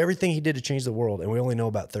 Look at everything he did to change the world, and we only know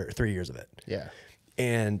about 3 years of it. Yeah.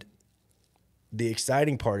 And the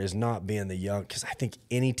exciting part is not being the young, because I think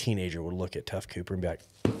any teenager would look at Tuf Cooper and be like,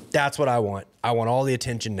 that's what I want. I want all the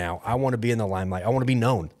attention now. I want to be in the limelight. I want to be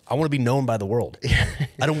known. I want to be known by the world.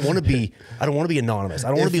 I don't want to be anonymous. I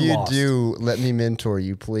don't want to be lost. If you do, let me mentor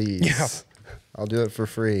you, please. Yeah. I'll do it for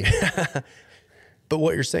free. But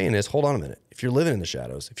what you're saying is, hold on a minute. If you're living in the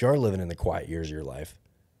shadows, if you are living in the quiet years of your life,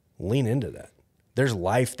 lean into that. There's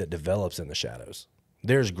life that develops in the shadows.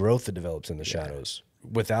 There's growth that develops in the shadows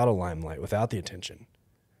without a limelight, without the attention.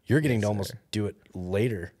 You're getting to almost do it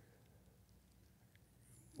later,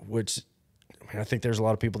 which, I think there's a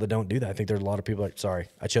lot of people that don't do that. I think there's a lot of people like, sorry,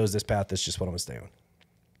 I chose this path. That's just what I'm going to stay on.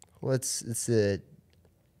 Well,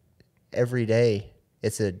 every day,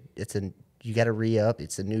 you got to re-up.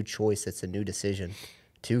 It's a new choice. It's a new decision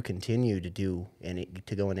to continue to go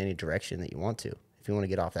in any direction that you want to. If you want to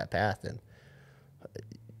get off that path, then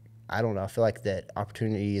I don't know. I feel like that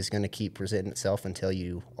opportunity is going to keep presenting itself until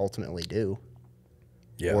you ultimately do.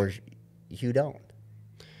 Yeah. Or you don't.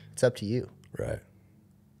 It's up to you. Right.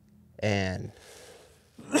 And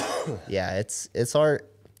yeah, it's hard.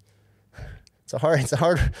 It's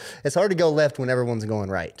hard to go left when everyone's going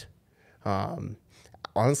right.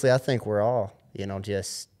 Honestly, I think we're all,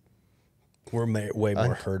 just We're way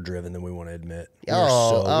more herd driven than we want to admit.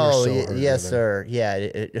 Yes, sir.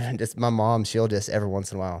 Yeah, just my mom. She'll just every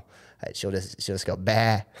once in a while, she'll just go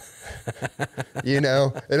bah, and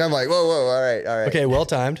I'm like, whoa, all right. Okay, well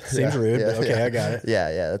timed. Seems rude, but okay, I got it.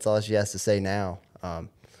 Yeah, that's all she has to say now.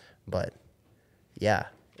 But yeah,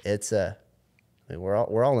 it's we're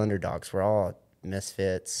all underdogs. We're all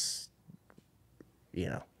misfits.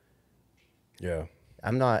 Yeah.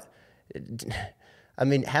 I'm not. I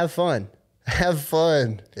mean, have fun. Have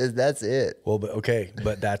fun. That's it. Well, but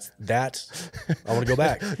that's. I want to go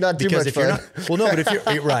back. Not too much fun. But if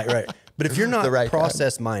you're right. But if you're not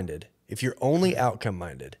process minded, if you're only outcome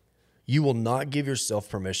minded, you will not give yourself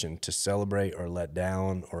permission to celebrate or let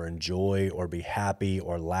down or enjoy or be happy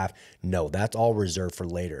or laugh. No, that's all reserved for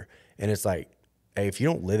later. And it's like, hey, if you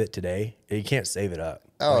don't live it today, you can't save it up.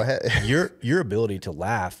 Oh, your ability to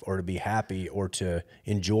laugh or to be happy or to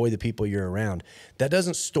enjoy the people you're around, that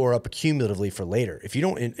doesn't store up accumulatively for later. If you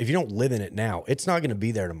don't live in it now, it's not going to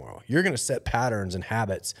be there tomorrow. You're going to set patterns and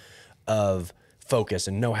habits of focus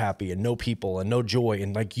and no happy and no people and no joy.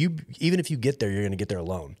 And like even if you get there, you're going to get there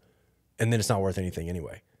alone. And then it's not worth anything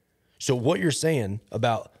anyway. So what you're saying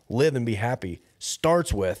about live and be happy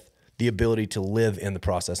starts with the ability to live in the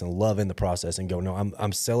process and love in the process and go, no,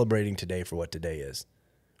 I'm celebrating today for what today is,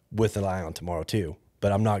 with an eye on tomorrow too.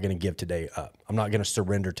 But I'm not going to give today up. I'm not going to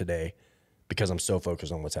surrender today because I'm so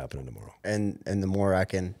focused on what's happening tomorrow. And the more I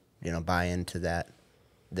can, buy into that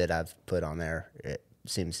I've put on there, it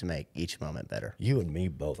seems to make each moment better. You and me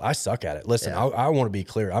both. I suck at it. Listen, I want to be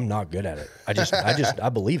clear. I'm not good at it. I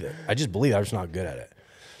believe it. I just believe I'm just not good at it.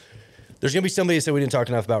 There's going to be somebody that said we didn't talk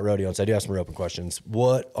enough about rodeo, and so I do have some real open questions.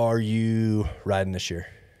 What are you riding this year?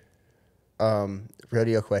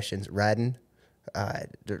 Rodeo questions. Riding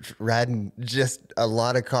just a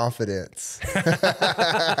lot of confidence.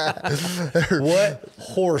 What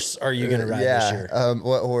horse are you going to ride this year?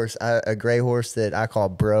 What horse? A gray horse that I call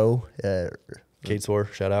Bro. Cade Swore,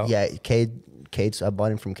 shout out. Yeah, Cade. I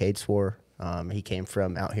bought him from Cade Swore. He came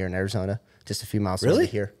from out here in Arizona, just a few miles over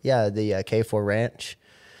here. Yeah, the K4 Ranch.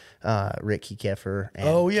 Rick Keffer and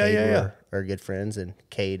Cade are good friends, and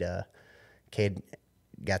Cade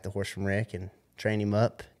got the horse from Rick and trained him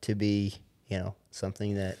up to be,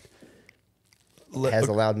 something that has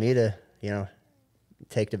allowed me to,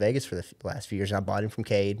 take to Vegas for the last few years. And I bought him from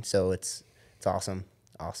Cade, so it's awesome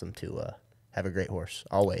to have a great horse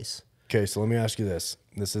always. Okay, so let me ask you this.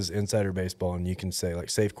 This is insider baseball, and you can say,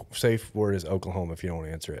 like, safe word is Oklahoma if you don't want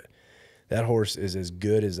to answer it. That horse is as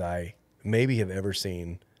good as I maybe have ever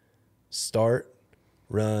seen. Start,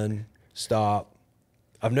 run, stop.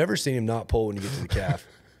 I've never seen him not pull when you get to the calf.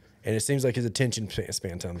 And it seems like his attention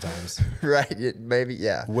span sometimes. Right, maybe,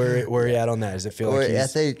 yeah. Where are you at on that? Does it feel like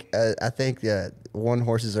he's... I think one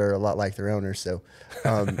horses are a lot like their owners. So,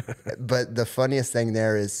 but the funniest thing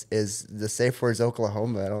there is the safe word is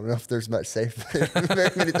Oklahoma. I don't know if there's very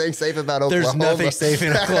many things safe about Oklahoma. There's nothing safe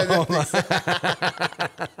in Oklahoma.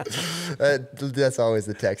 That's always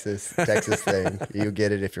the Texas thing. You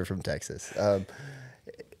get it if you're from Texas.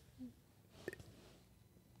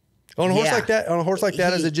 On a horse like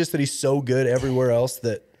that, is it just that he's so good everywhere else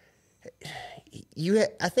that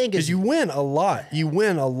I think because you win a lot. You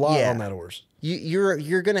win a lot on that horse.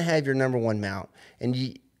 You're going to have your number one mount, and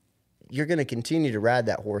you're going to continue to ride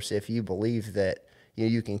that horse if you believe that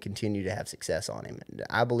you can continue to have success on him. And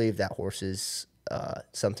I believe that horse is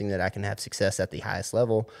something that I can have success at the highest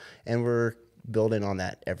level, and we're building on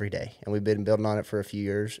that every day. And we've been building on it for a few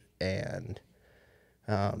years, and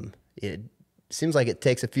it seems like it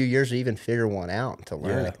takes a few years to even figure one out to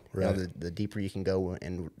learn it. Right. The deeper you can go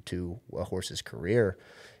into a horse's career,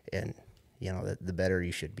 and the better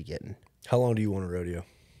you should be getting. How long do you want to rodeo?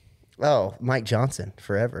 Oh, Mike Johnson,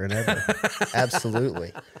 forever and ever.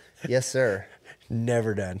 Absolutely. Yes, sir.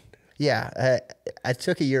 Never done. Yeah. I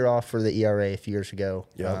took a year off for the ERA a few years ago.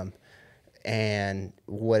 Yep. And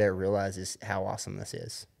what I realized is how awesome this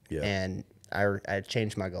is. Yeah. And I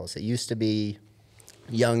changed my goals. It used to be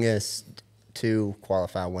youngest to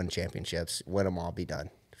qualify, win championships, win them all, be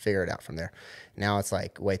done. Figure it out from there. Now it's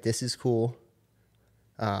like, wait, this is cool.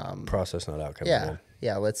 Process, not outcome.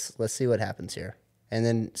 Yeah. Let's see what happens here. And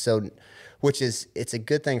then it's a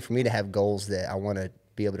good thing for me to have goals that I want to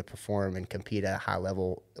be able to perform and compete at a high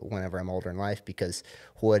level whenever I'm older in life, because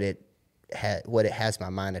what it has my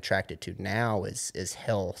mind attracted to now is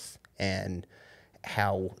health and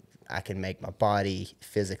how I can make my body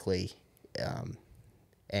physically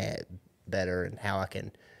and better, and how I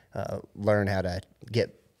can learn how to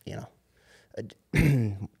get,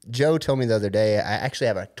 Joe told me the other day, I actually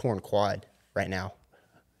have a torn quad right now,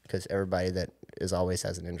 because everybody that is always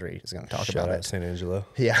has an injury is going to talk Shout about out it. St. Angelo.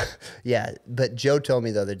 Yeah, yeah. But Joe told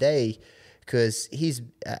me the other day, because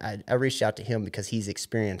I reached out to him because he's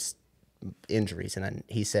experienced injuries, and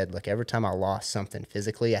he said, look, every time I lost something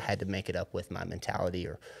physically, I had to make it up with my mentality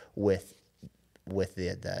or with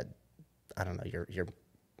the I don't know, your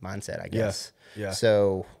mindset, I guess. Yeah.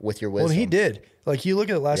 So with your wisdom. Well, he did. Like, you look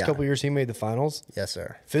at the last couple of years, he made the finals. Yes,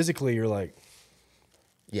 sir. Physically, you're like,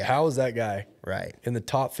 yeah, how is that guy right in the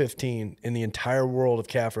top 15 in the entire world of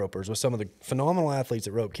calf ropers with some of the phenomenal athletes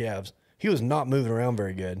that rope calves? He was not moving around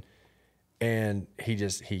very good. And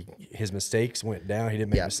his mistakes went down. He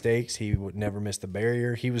didn't make mistakes. He would never miss the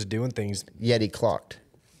barrier. He was doing things. Yet he clocked.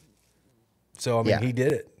 So, I mean, he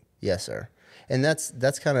did it. Yes, sir. And that's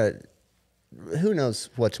kind of, who knows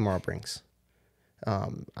what tomorrow brings. I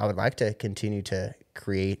would like to continue to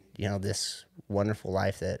create, this wonderful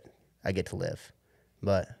life that I get to live,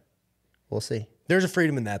 but we'll see. There's a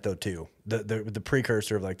freedom in that, though, too. The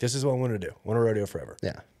precursor of, like, this is what I want to do. I want to rodeo forever.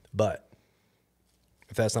 Yeah. But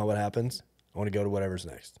if that's not what happens, I want to go to whatever's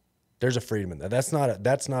next. There's a freedom in that. That's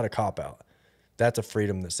not a cop-out. That's a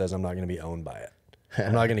freedom that says I'm not going to be owned by it.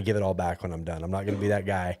 I'm not going to give it all back when I'm done. I'm not going to be that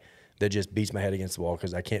guy that just beats my head against the wall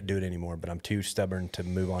because I can't do it anymore, but I'm too stubborn to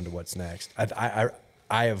move on to what's next. I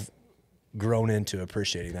have grown into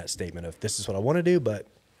appreciating that statement of, this is what I want to do, but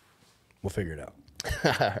we'll figure it out.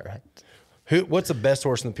 All right. What's the best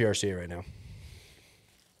horse in the PRCA right now?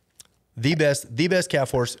 The best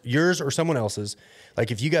calf horse, yours or someone else's. Like,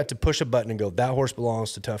 if you got to push a button and go, that horse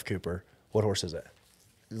belongs to Tuf Cooper, what horse is that?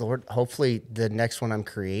 Lord, hopefully the next one I'm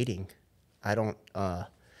creating. I don't,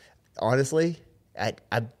 honestly, I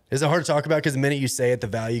Is it hard to talk about? Because the minute you say it, the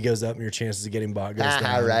value goes up and your chances of getting bought goes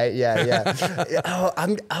down. Right. Yeah.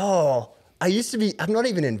 I used to be, I'm not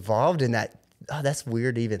even involved in that. Oh, that's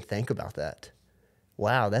weird to even think about that.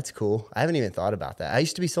 Wow. That's cool. I haven't even thought about that. I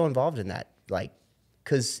used to be so involved in that, like,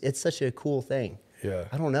 cause it's such a cool thing. Yeah.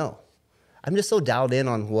 I don't know. I'm just so dialed in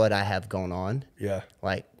on what I have going on. Yeah.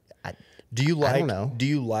 Like, do you like, I don't know. Do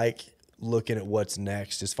you like looking at what's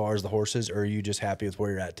next as far as the horses, or are you just happy with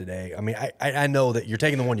where you're at today? I mean, I know that you're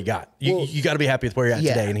taking the one you got. You got to be happy with where you're at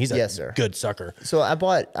today, and he's a good sucker. So I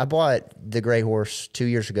bought the gray horse 2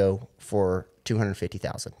 years ago for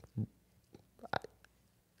 $250,000.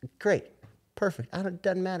 Great, perfect. It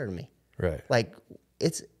doesn't matter to me. Right. Like,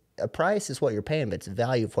 it's a price is what you're paying, but it's the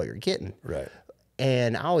value of what you're getting. Right.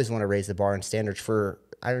 And I always want to raise the bar and standards for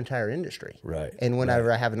our entire industry. Right. And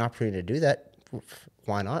whenever I have an opportunity to do that,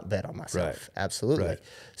 why not bet on myself? Right. Absolutely. Right.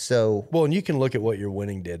 So, well, and you can look at what your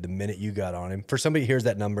winning did the minute you got on him. For somebody who hears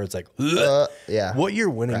that number, it's like, yeah. What your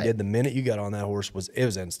winning did the minute you got on that horse was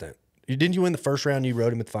instant. Didn't you win the first round you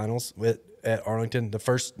rode him at the finals at Arlington? The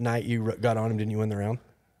first night you got on him, didn't you win the round?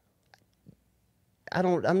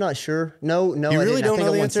 I'm not sure. No. You really don't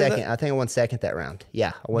know the answer to that? I think I won second that round.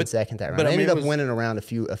 Yeah, I won second that round. But I ended up winning a round a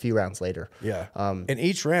few rounds later. Yeah. And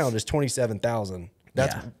each round is $27,000.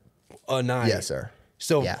 That's a night. Yes, sir.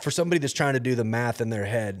 So for somebody that's trying to do the math in their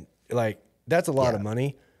head, like, that's a lot of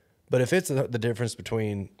money. But if it's the difference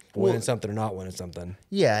between winning something or not winning something.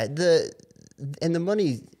 Yeah, the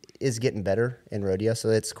money is getting better in rodeo, so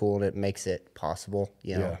it's cool and it makes it possible,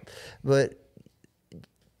 you know. Yeah. But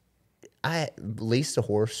I leased a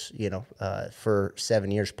horse, for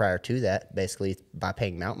 7 years prior to that, basically by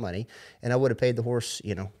paying mount money, and I would have paid the horse,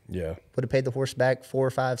 would have paid the horse back 4,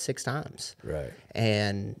 5, 6 times. Right.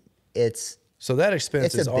 And so that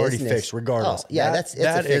expense is already fixed regardless. Oh, yeah,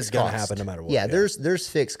 that is going to happen no matter what. Yeah, there's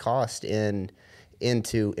fixed cost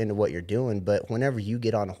into what you're doing, but whenever you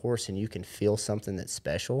get on a horse and you can feel something that's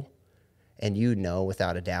special, and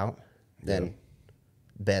without a doubt, then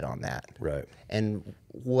bet on that. Right. And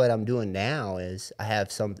what I'm doing now is I have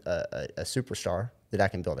a superstar that I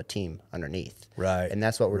can build a team underneath. Right. And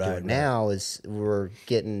that's what we're doing now is we're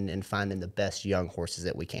getting and finding the best young horses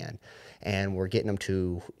that we can. And we're getting them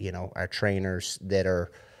to, our trainers that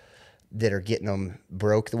are getting them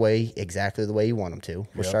broke exactly the way you want them to.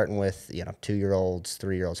 We're starting with, 2-year-olds,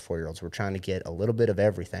 3-year-olds, 4-year-olds. We're trying to get a little bit of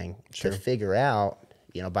everything to figure out,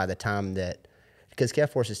 by the time because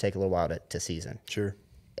calf horses take a little while to season. Sure.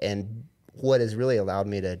 And what has really allowed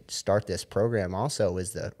me to start this program also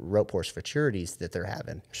is the rope horse futurities that they're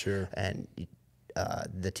having. Sure. And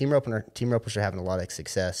the team ropers are having a lot of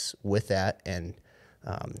success with that, and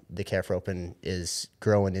the calf roping is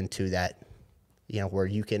growing into that, where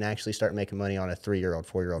you can actually start making money on a 3-year-old,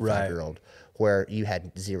 4-year-old, 5-year-old, where you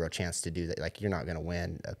had zero chance to do that. Like, you're not going to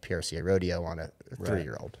win a PRCA rodeo on a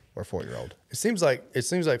 3-year-old or 4-year-old. It seems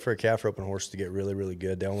like for a calf roping horse to get really, really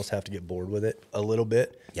good, they almost have to get bored with it a little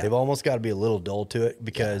bit. Yeah. They've almost got to be a little dull to it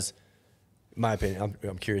because, in my opinion,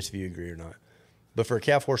 I'm curious if you agree or not. But for a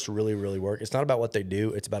calf horse to really, really work, it's not about what they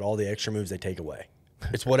do. It's about all the extra moves they take away.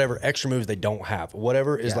 It's whatever extra moves they don't have.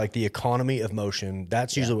 Whatever is like the economy of motion.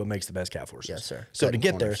 That's usually what makes the best calf horses. Yes, sir. So Cutting to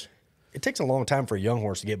get corners. there, it takes a long time for a young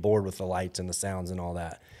horse to get bored with the lights and the sounds and all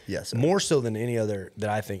that. Yes, sir. More so than any other,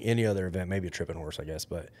 any other event, maybe a tripping horse, I guess.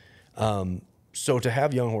 But so to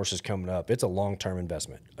have young horses coming up, it's a long-term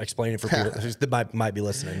investment. Explain it for people that might be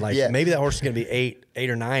listening. Like maybe that horse is going to be eight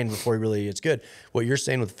or nine before he really gets good. What you're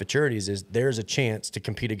saying with futurities is there's a chance to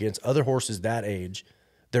compete against other horses that age.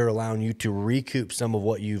 They're allowing you to recoup some of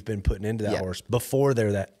what you've been putting into that horse before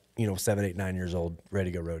they're that 7, 8, 9 years old, ready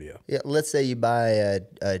to go rodeo. Yeah, let's say you buy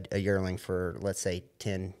a yearling for, let's say,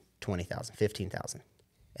 10, 20,000, 15,000.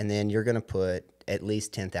 And then you're going to put at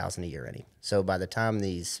least 10,000 a year in him. So by the time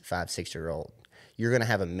these 5, 6 year old, you're going to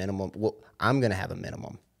have a minimum. Well, I'm going to have a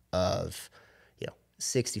minimum of,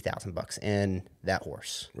 $60,000 in that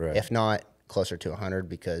horse. Right. If not closer to 100,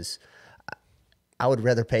 because I would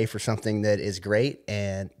rather pay for something that is great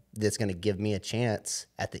and that's going to give me a chance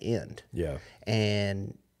at the end. Yeah.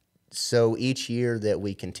 And so each year that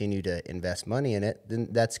we continue to invest money in it, then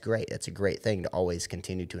that's great. That's a great thing to always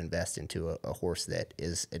continue to invest into a horse that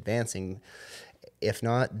is advancing. If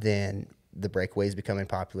not, then the breakaway is becoming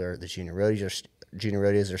popular. The junior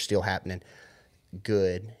rodeos are still happening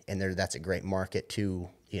good, and that's a great market to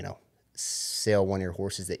sell one of your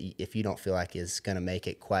horses that if you don't feel like is going to make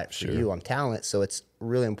it quite for you on talent. So it's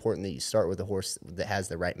really important that you start with a horse that has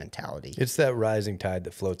the right mentality. It's that rising tide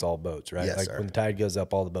that floats all boats, right? Yes, like sir. when the tide goes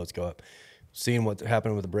up, all the boats go up. Seeing what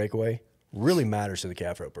happened with the breakaway really matters to the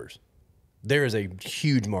calf ropers. There is a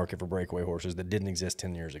huge market for breakaway horses that didn't exist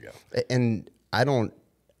 10 years ago. And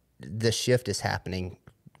the shift is happening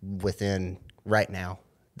within right now.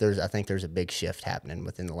 I think there's a big shift happening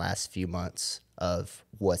within the last few months of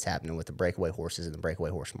what's happening with the breakaway horses and the breakaway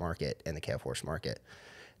horse market and the calf horse market.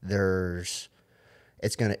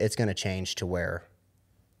 It's gonna change to where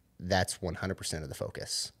that's 100% of the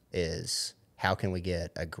focus is how can we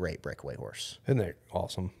get a great breakaway horse. Isn't that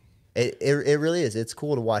awesome? It really is. It's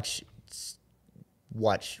cool to watch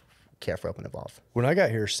calf roping evolve. When I got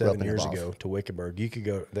here 7 Roping years evolve. ago to Wickenburg, you could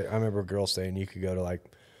go. I remember a girl saying you could go to like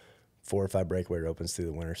 4 or 5 breakaway ropings through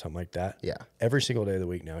the winter, something like that. Yeah. Every single day of the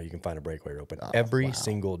week now, you can find a breakaway roping. Every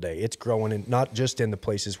single day, it's growing, and not just in the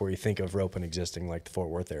places where you think of roping existing, like the Fort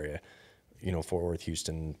Worth area. Fort Worth,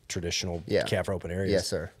 Houston, traditional calf roping areas. Yes,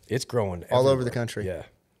 sir. It's growing All over everywhere. the country.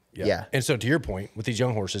 Yeah. And so to your point, with these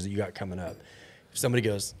young horses that you got coming up, if somebody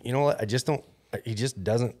goes, you know what, he just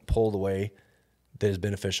doesn't pull the way that is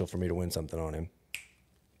beneficial for me to win something on him.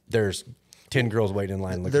 There's 10 girls waiting in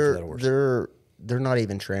line looking for that horse. They're not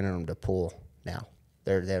even training them to pull now.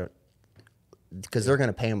 They're because they're going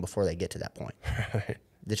to pay them before they get to that point. Right.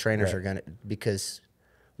 The trainers are going to, because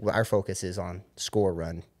our focus is on score,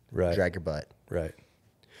 run, drag your butt. Right.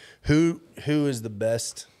 Who is the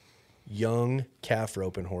best young calf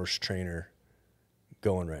roping horse trainer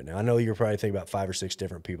going right now? I know you're probably thinking about 5 or 6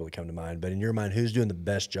 different people that come to mind, but in your mind, who's doing the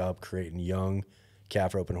best job creating young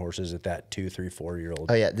calf roping horses at that 2, 3, 4-year-old?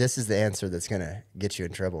 Oh yeah, this is the answer that's going to get you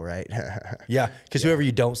in trouble, right? Yeah, because whoever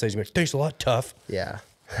you don't say is going to be, thanks a lot, tough. Yeah.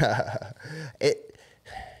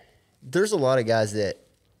 There's a lot of guys that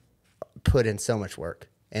put in so much work,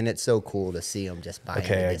 and it's so cool to see them just buy into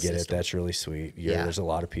Okay, I this get it. system. That's really sweet. Yeah. There's a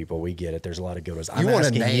lot of people. We get it. There's a lot of good ones. You I'm want a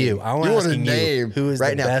asking name. you. I want You to want ask a you name who is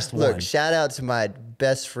right the now. best Look, one. shout out to my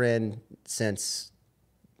best friend since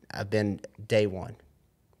I've been day one,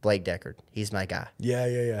 Blake Deckard. He's my guy.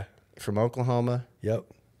 Yeah. From Oklahoma. Yep.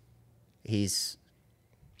 He's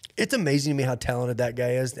It's amazing to me how talented that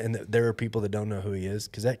guy is, and that there are people that don't know who he is,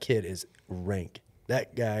 because that kid is rank.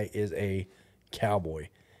 That guy is a cowboy,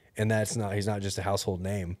 and he's not just a household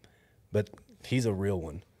name, but he's a real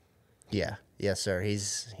one. yeah, yes sir.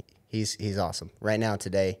 He's awesome. Right now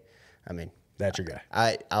today, I mean, That's your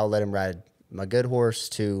guy. I'll let him ride my good horse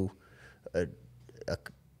to a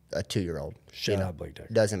 2-year-old. Shout out Blake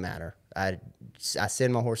Decker. Doesn't matter. I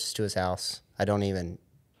send my horses to his house. I don't even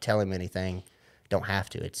tell him anything. Don't have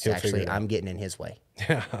to. It's He'll figure actually it out. I'm getting in his way.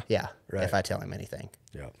 Yeah. Yeah. Right. If I tell him anything.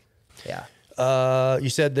 Yeah. Yeah. You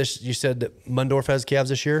said that Mundorf has calves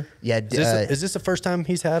this year? Yeah, Is this the first time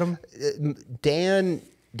he's had them? Dan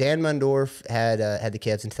Mundorf had the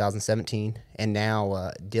calves in 2017, and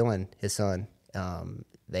now Dylan, his son,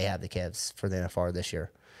 they have the calves for the NFR this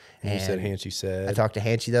year. And you said Hanchy said. I talked to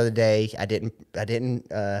Hanchy the other day. I didn't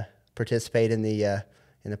participate in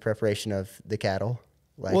the preparation of the cattle.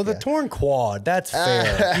 Well, the torn quad, that's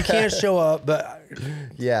fair. You can't show up, but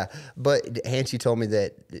yeah. But Hanchy told me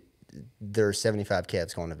that there are 75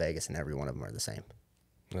 calves going to Vegas, and every one of them are the same.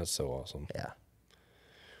 that's so awesome. Yeah.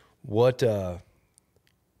 What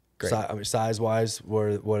Great. I mean, size-wise,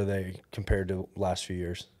 what are they compared to last few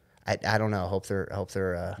years? I don't know. Hope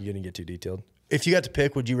they're. You didn't get too detailed. If you got to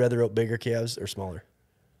pick, would you rather rope bigger calves or smaller?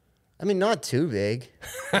 I mean, not too big,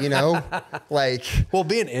 you know, like. Well,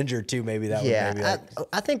 being injured too, maybe that would maybe like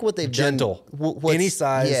I think what they've gentle. done. Any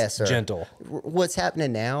size, yes, sir. gentle. What's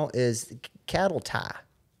happening now is cattle tie,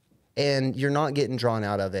 and you're not getting drawn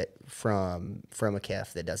out of it from a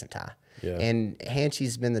calf that doesn't tie. Yeah. And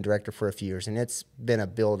Hanchy's been the director for a few years, and it's been a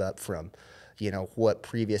build up from, you know, what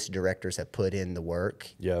previous directors have put in the work.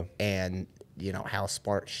 Yeah. And, you know, how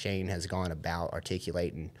smart Shane has gone about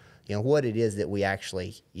articulating, you know, what it is that we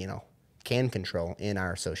actually, you know, can control in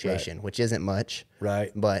our association, which isn't much.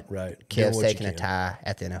 Right. But right. Kev's taking a tie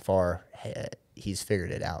at the NFR. He's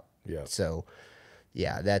figured it out. Yeah. So,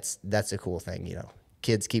 yeah, that's a cool thing, you know.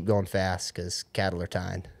 Kids keep going fast because cattle are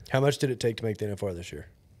tying. How much did it take to make the NFR this year?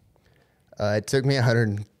 It took me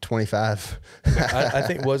 125. I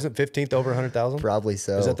think, wasn't 15th over 100,000? Probably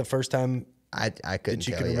so. Is that the first time I couldn't that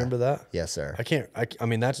you tell can remember that? Yes, sir. I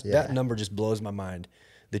mean, that number just blows my mind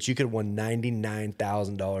that you could have won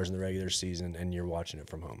 $99,000 in the regular season and you're watching it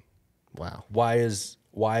from home. Wow. Why is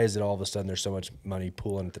it all of a sudden there's so much money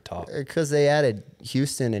pooling at the top? Because they added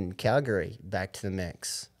Houston and Calgary back to the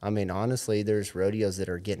mix. I mean, honestly, there's rodeos that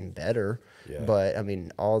are getting better. Yeah. But, I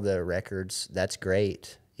mean, all the records, that's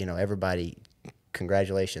great. You know, everybody,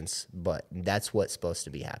 congratulations. But that's what's supposed to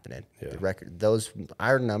be happening. Yeah. The record,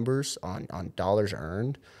 our numbers on dollars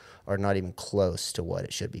earned are not even close to what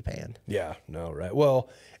it should be paying. Yeah, no, right. Well,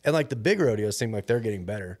 and like the big rodeos seem like they're getting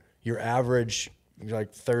better. Your average,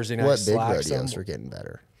 like Thursday night What big slacks, rodeos are getting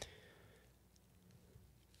better?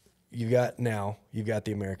 You've got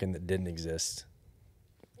the American that didn't exist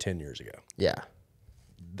 10 years ago. Yeah.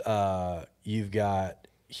 You've got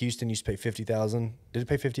Houston used to pay $50,000. Did it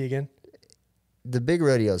pay 50 again? The big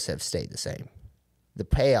rodeos have stayed the same. The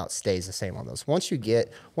payout stays the same on those. Once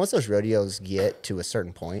those rodeos get to a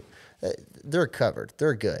certain point, they're covered.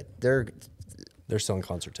 They're good. They're selling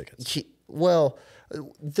concert tickets. Well,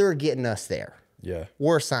 they're getting us there. Yeah.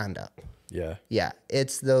 We're signed up. Yeah. Yeah.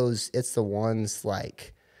 It's the ones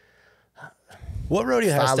like what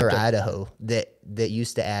rodeo has Fowler, Idaho that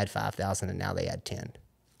used to add 5,000 and now they add 10.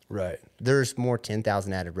 Right. There's more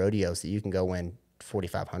 10,000 added rodeos that you can go win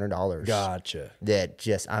 $4,500. Gotcha. That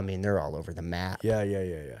just, I mean, they're all over the map. Yeah.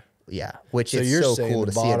 Yeah, which so is you're so saying cool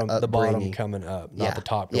the to bottom, see it the bottom coming up, not the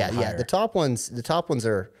top going higher. The top ones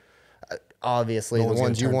are obviously No the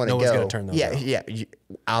ones you want to no go. one's gonna turn those out. Yeah.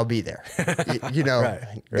 I'll be there. You know,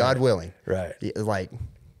 Right. God willing. Right. Like,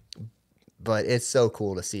 but it's so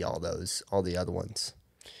cool to see all the other ones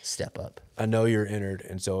step up. I know you're entered,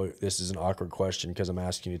 and so this is an awkward question because I'm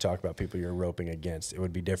asking you to talk about people you're roping against. It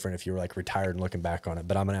would be different if you were like retired and looking back on it,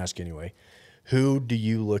 but I'm going to ask you anyway. Who do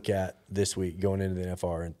you look at this week going into the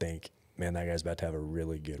NFR and think, man, that guy's about to have a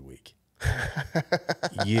really good week?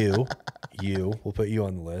 you, we'll put you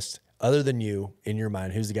on the list. Other than you, in your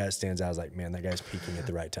mind, who's the guy that stands out as like, man, that guy's peaking at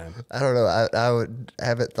the right time? I don't know.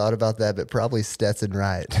 haven't thought about that, but probably Stetson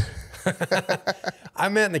Wright. I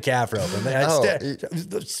meant the calf rope.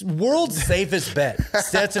 The world's safest bet.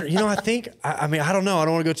 Stetson, you know, I mean, I don't know. I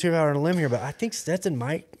don't want to go too out on a limb here, but I think Stetson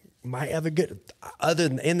might have a good, other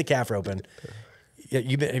than in the calf roping. Yeah,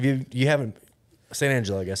 you haven't, St.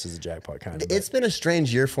 Angelo, I guess, is a jackpot kind of. It's been a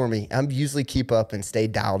strange year for me. I'm usually keep up and stay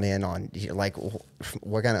dialed in on like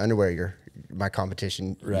what kind of underwear my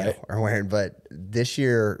competition are wearing. But this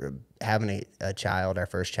year, having a child, our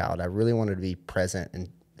first child, I really wanted to be present and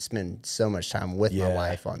spend so much time with my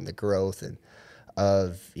wife on the growth and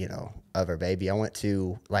of our baby. I went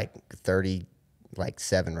to like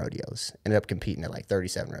 7 rodeos. Ended up competing at like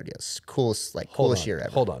 37 rodeos. Coolest year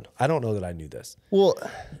ever. Hold on. I don't know that I knew this. Well,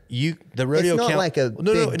 the rodeo it's not count, like a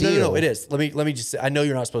big deal. No, it is. Let me just say, I know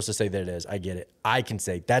you're not supposed to say that it is. I get it. I can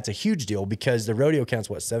say that's a huge deal because the rodeo counts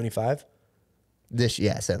what, 75?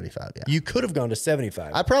 75, yeah. You could have gone to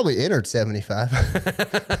 75. I probably entered 75.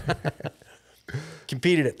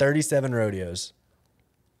 Competed at 37 rodeos.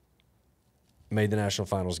 Made the national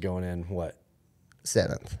finals going in what?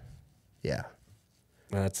 7th. Yeah.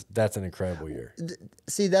 That's an incredible year.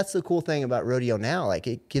 See, that's the cool thing about rodeo now. Like,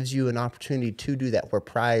 it gives you an opportunity to do that where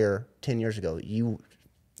prior 10 years ago, you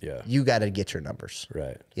got to get your numbers.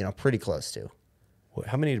 Right. Pretty close to.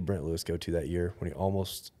 How many did Brent Lewis go to that year when he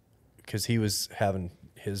almost, because his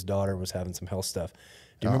daughter was having some health stuff.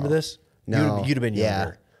 Do you remember this? No. You'd have been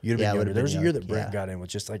younger. You'd have been younger. There was a year that young, Brent got in with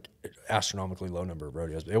just like astronomically low number of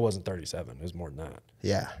rodeos, but it wasn't 37. It was more than that.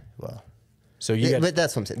 Yeah. Well, so but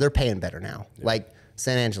that's what I'm saying. They're paying better now. Yeah. Like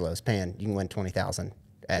San Angelo's paying, you can win $20,000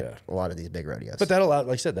 at a lot of these big rodeos. But that allows,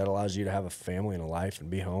 like I said, that allows you to have a family and a life and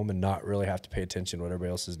be home and not really have to pay attention to what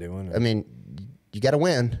everybody else is doing. I mean, you got to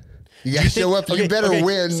win. You got to show up. You better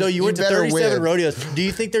win. So you went to 37 rodeos. Do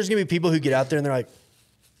you think there's going to be people who get out there and they're like,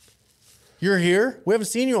 you're here? We haven't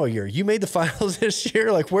seen you all year. You made the finals this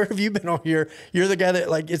year. Like, where have you been all year? You're the guy that,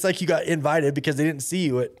 like, it's like you got invited because they didn't see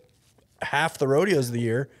you at half the rodeos of the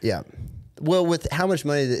year. Yeah. Well, with how much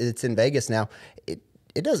money it's in Vegas now,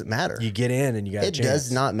 it doesn't matter. You get in and you got a chance. It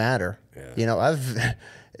does not matter. Yeah. You know,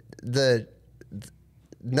 the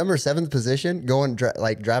number 7th position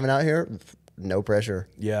driving out here, no pressure.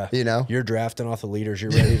 Yeah. You know? You're drafting off the leaders.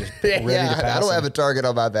 You're ready to, ready to pass I don't have a target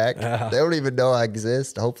on my back. They don't even know I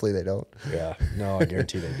exist. Hopefully they don't. Yeah. No, I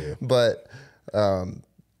guarantee they do. But,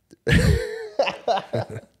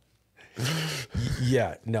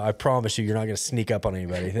 yeah. No, I promise you're not going to sneak up on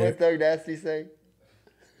anybody. What's Thug Nasty say?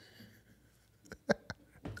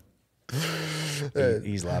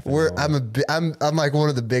 He's laughing. I'm like one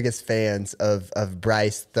of the biggest fans of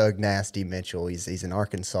Bryce Thug Nasty Mitchell. He's an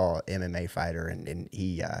Arkansas MMA fighter, and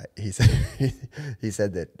he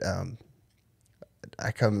said that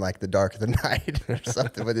I come like the dark of the night or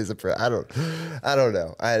something with his approach. I don't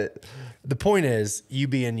know. The point is, you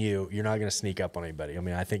being you're not going to sneak up on anybody. I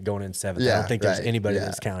mean, I think going in 7th, I don't think there's anybody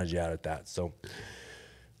that's counted you out at that. So,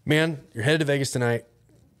 man, you're headed to Vegas tonight.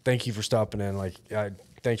 Thank you for stopping in.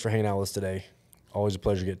 Thanks for hanging out with us today. Always a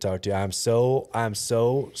pleasure to get to talk to you. I'm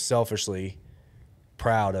so selfishly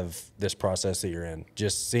proud of this process that you're in.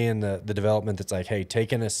 Just seeing the development that's like, hey,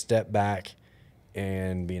 taking a step back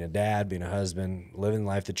and being a dad, being a husband, living the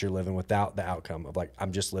life that you're living without the outcome of like,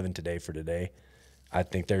 I'm just living today for today. I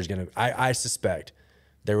think I suspect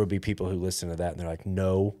there would be people who listen to that and they're like,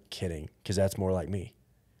 no kidding, because that's more like me.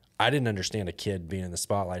 I didn't understand a kid being in the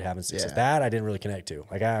spotlight having success. That I didn't really connect to.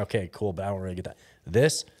 Like, okay, cool, but I don't really get that.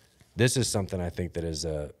 This is something I think that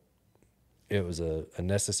it was a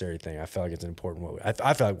necessary thing. I feel like it's an important.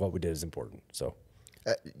 I feel like what we did is important. So,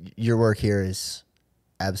 your work here is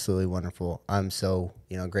absolutely wonderful. I'm so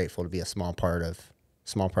grateful to be a small part of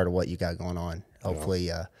what you got going on.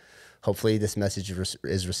 Hopefully this message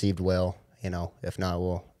is received well. If not,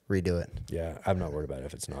 we'll redo it. Yeah, I'm not worried about it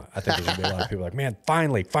if it's not. I think there's gonna be a lot of people like, man,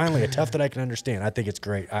 finally a tough that I can understand. I think it's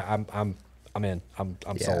great. I'm in. I'm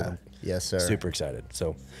sold. Yes, sir. Super excited.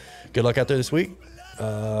 So, good luck out there this week.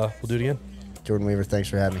 We'll do it again. Jordan Weaver, thanks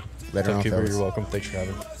for having me. Later on, Tuf Cooper, fellas. you're welcome. Thanks for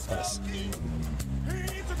having us.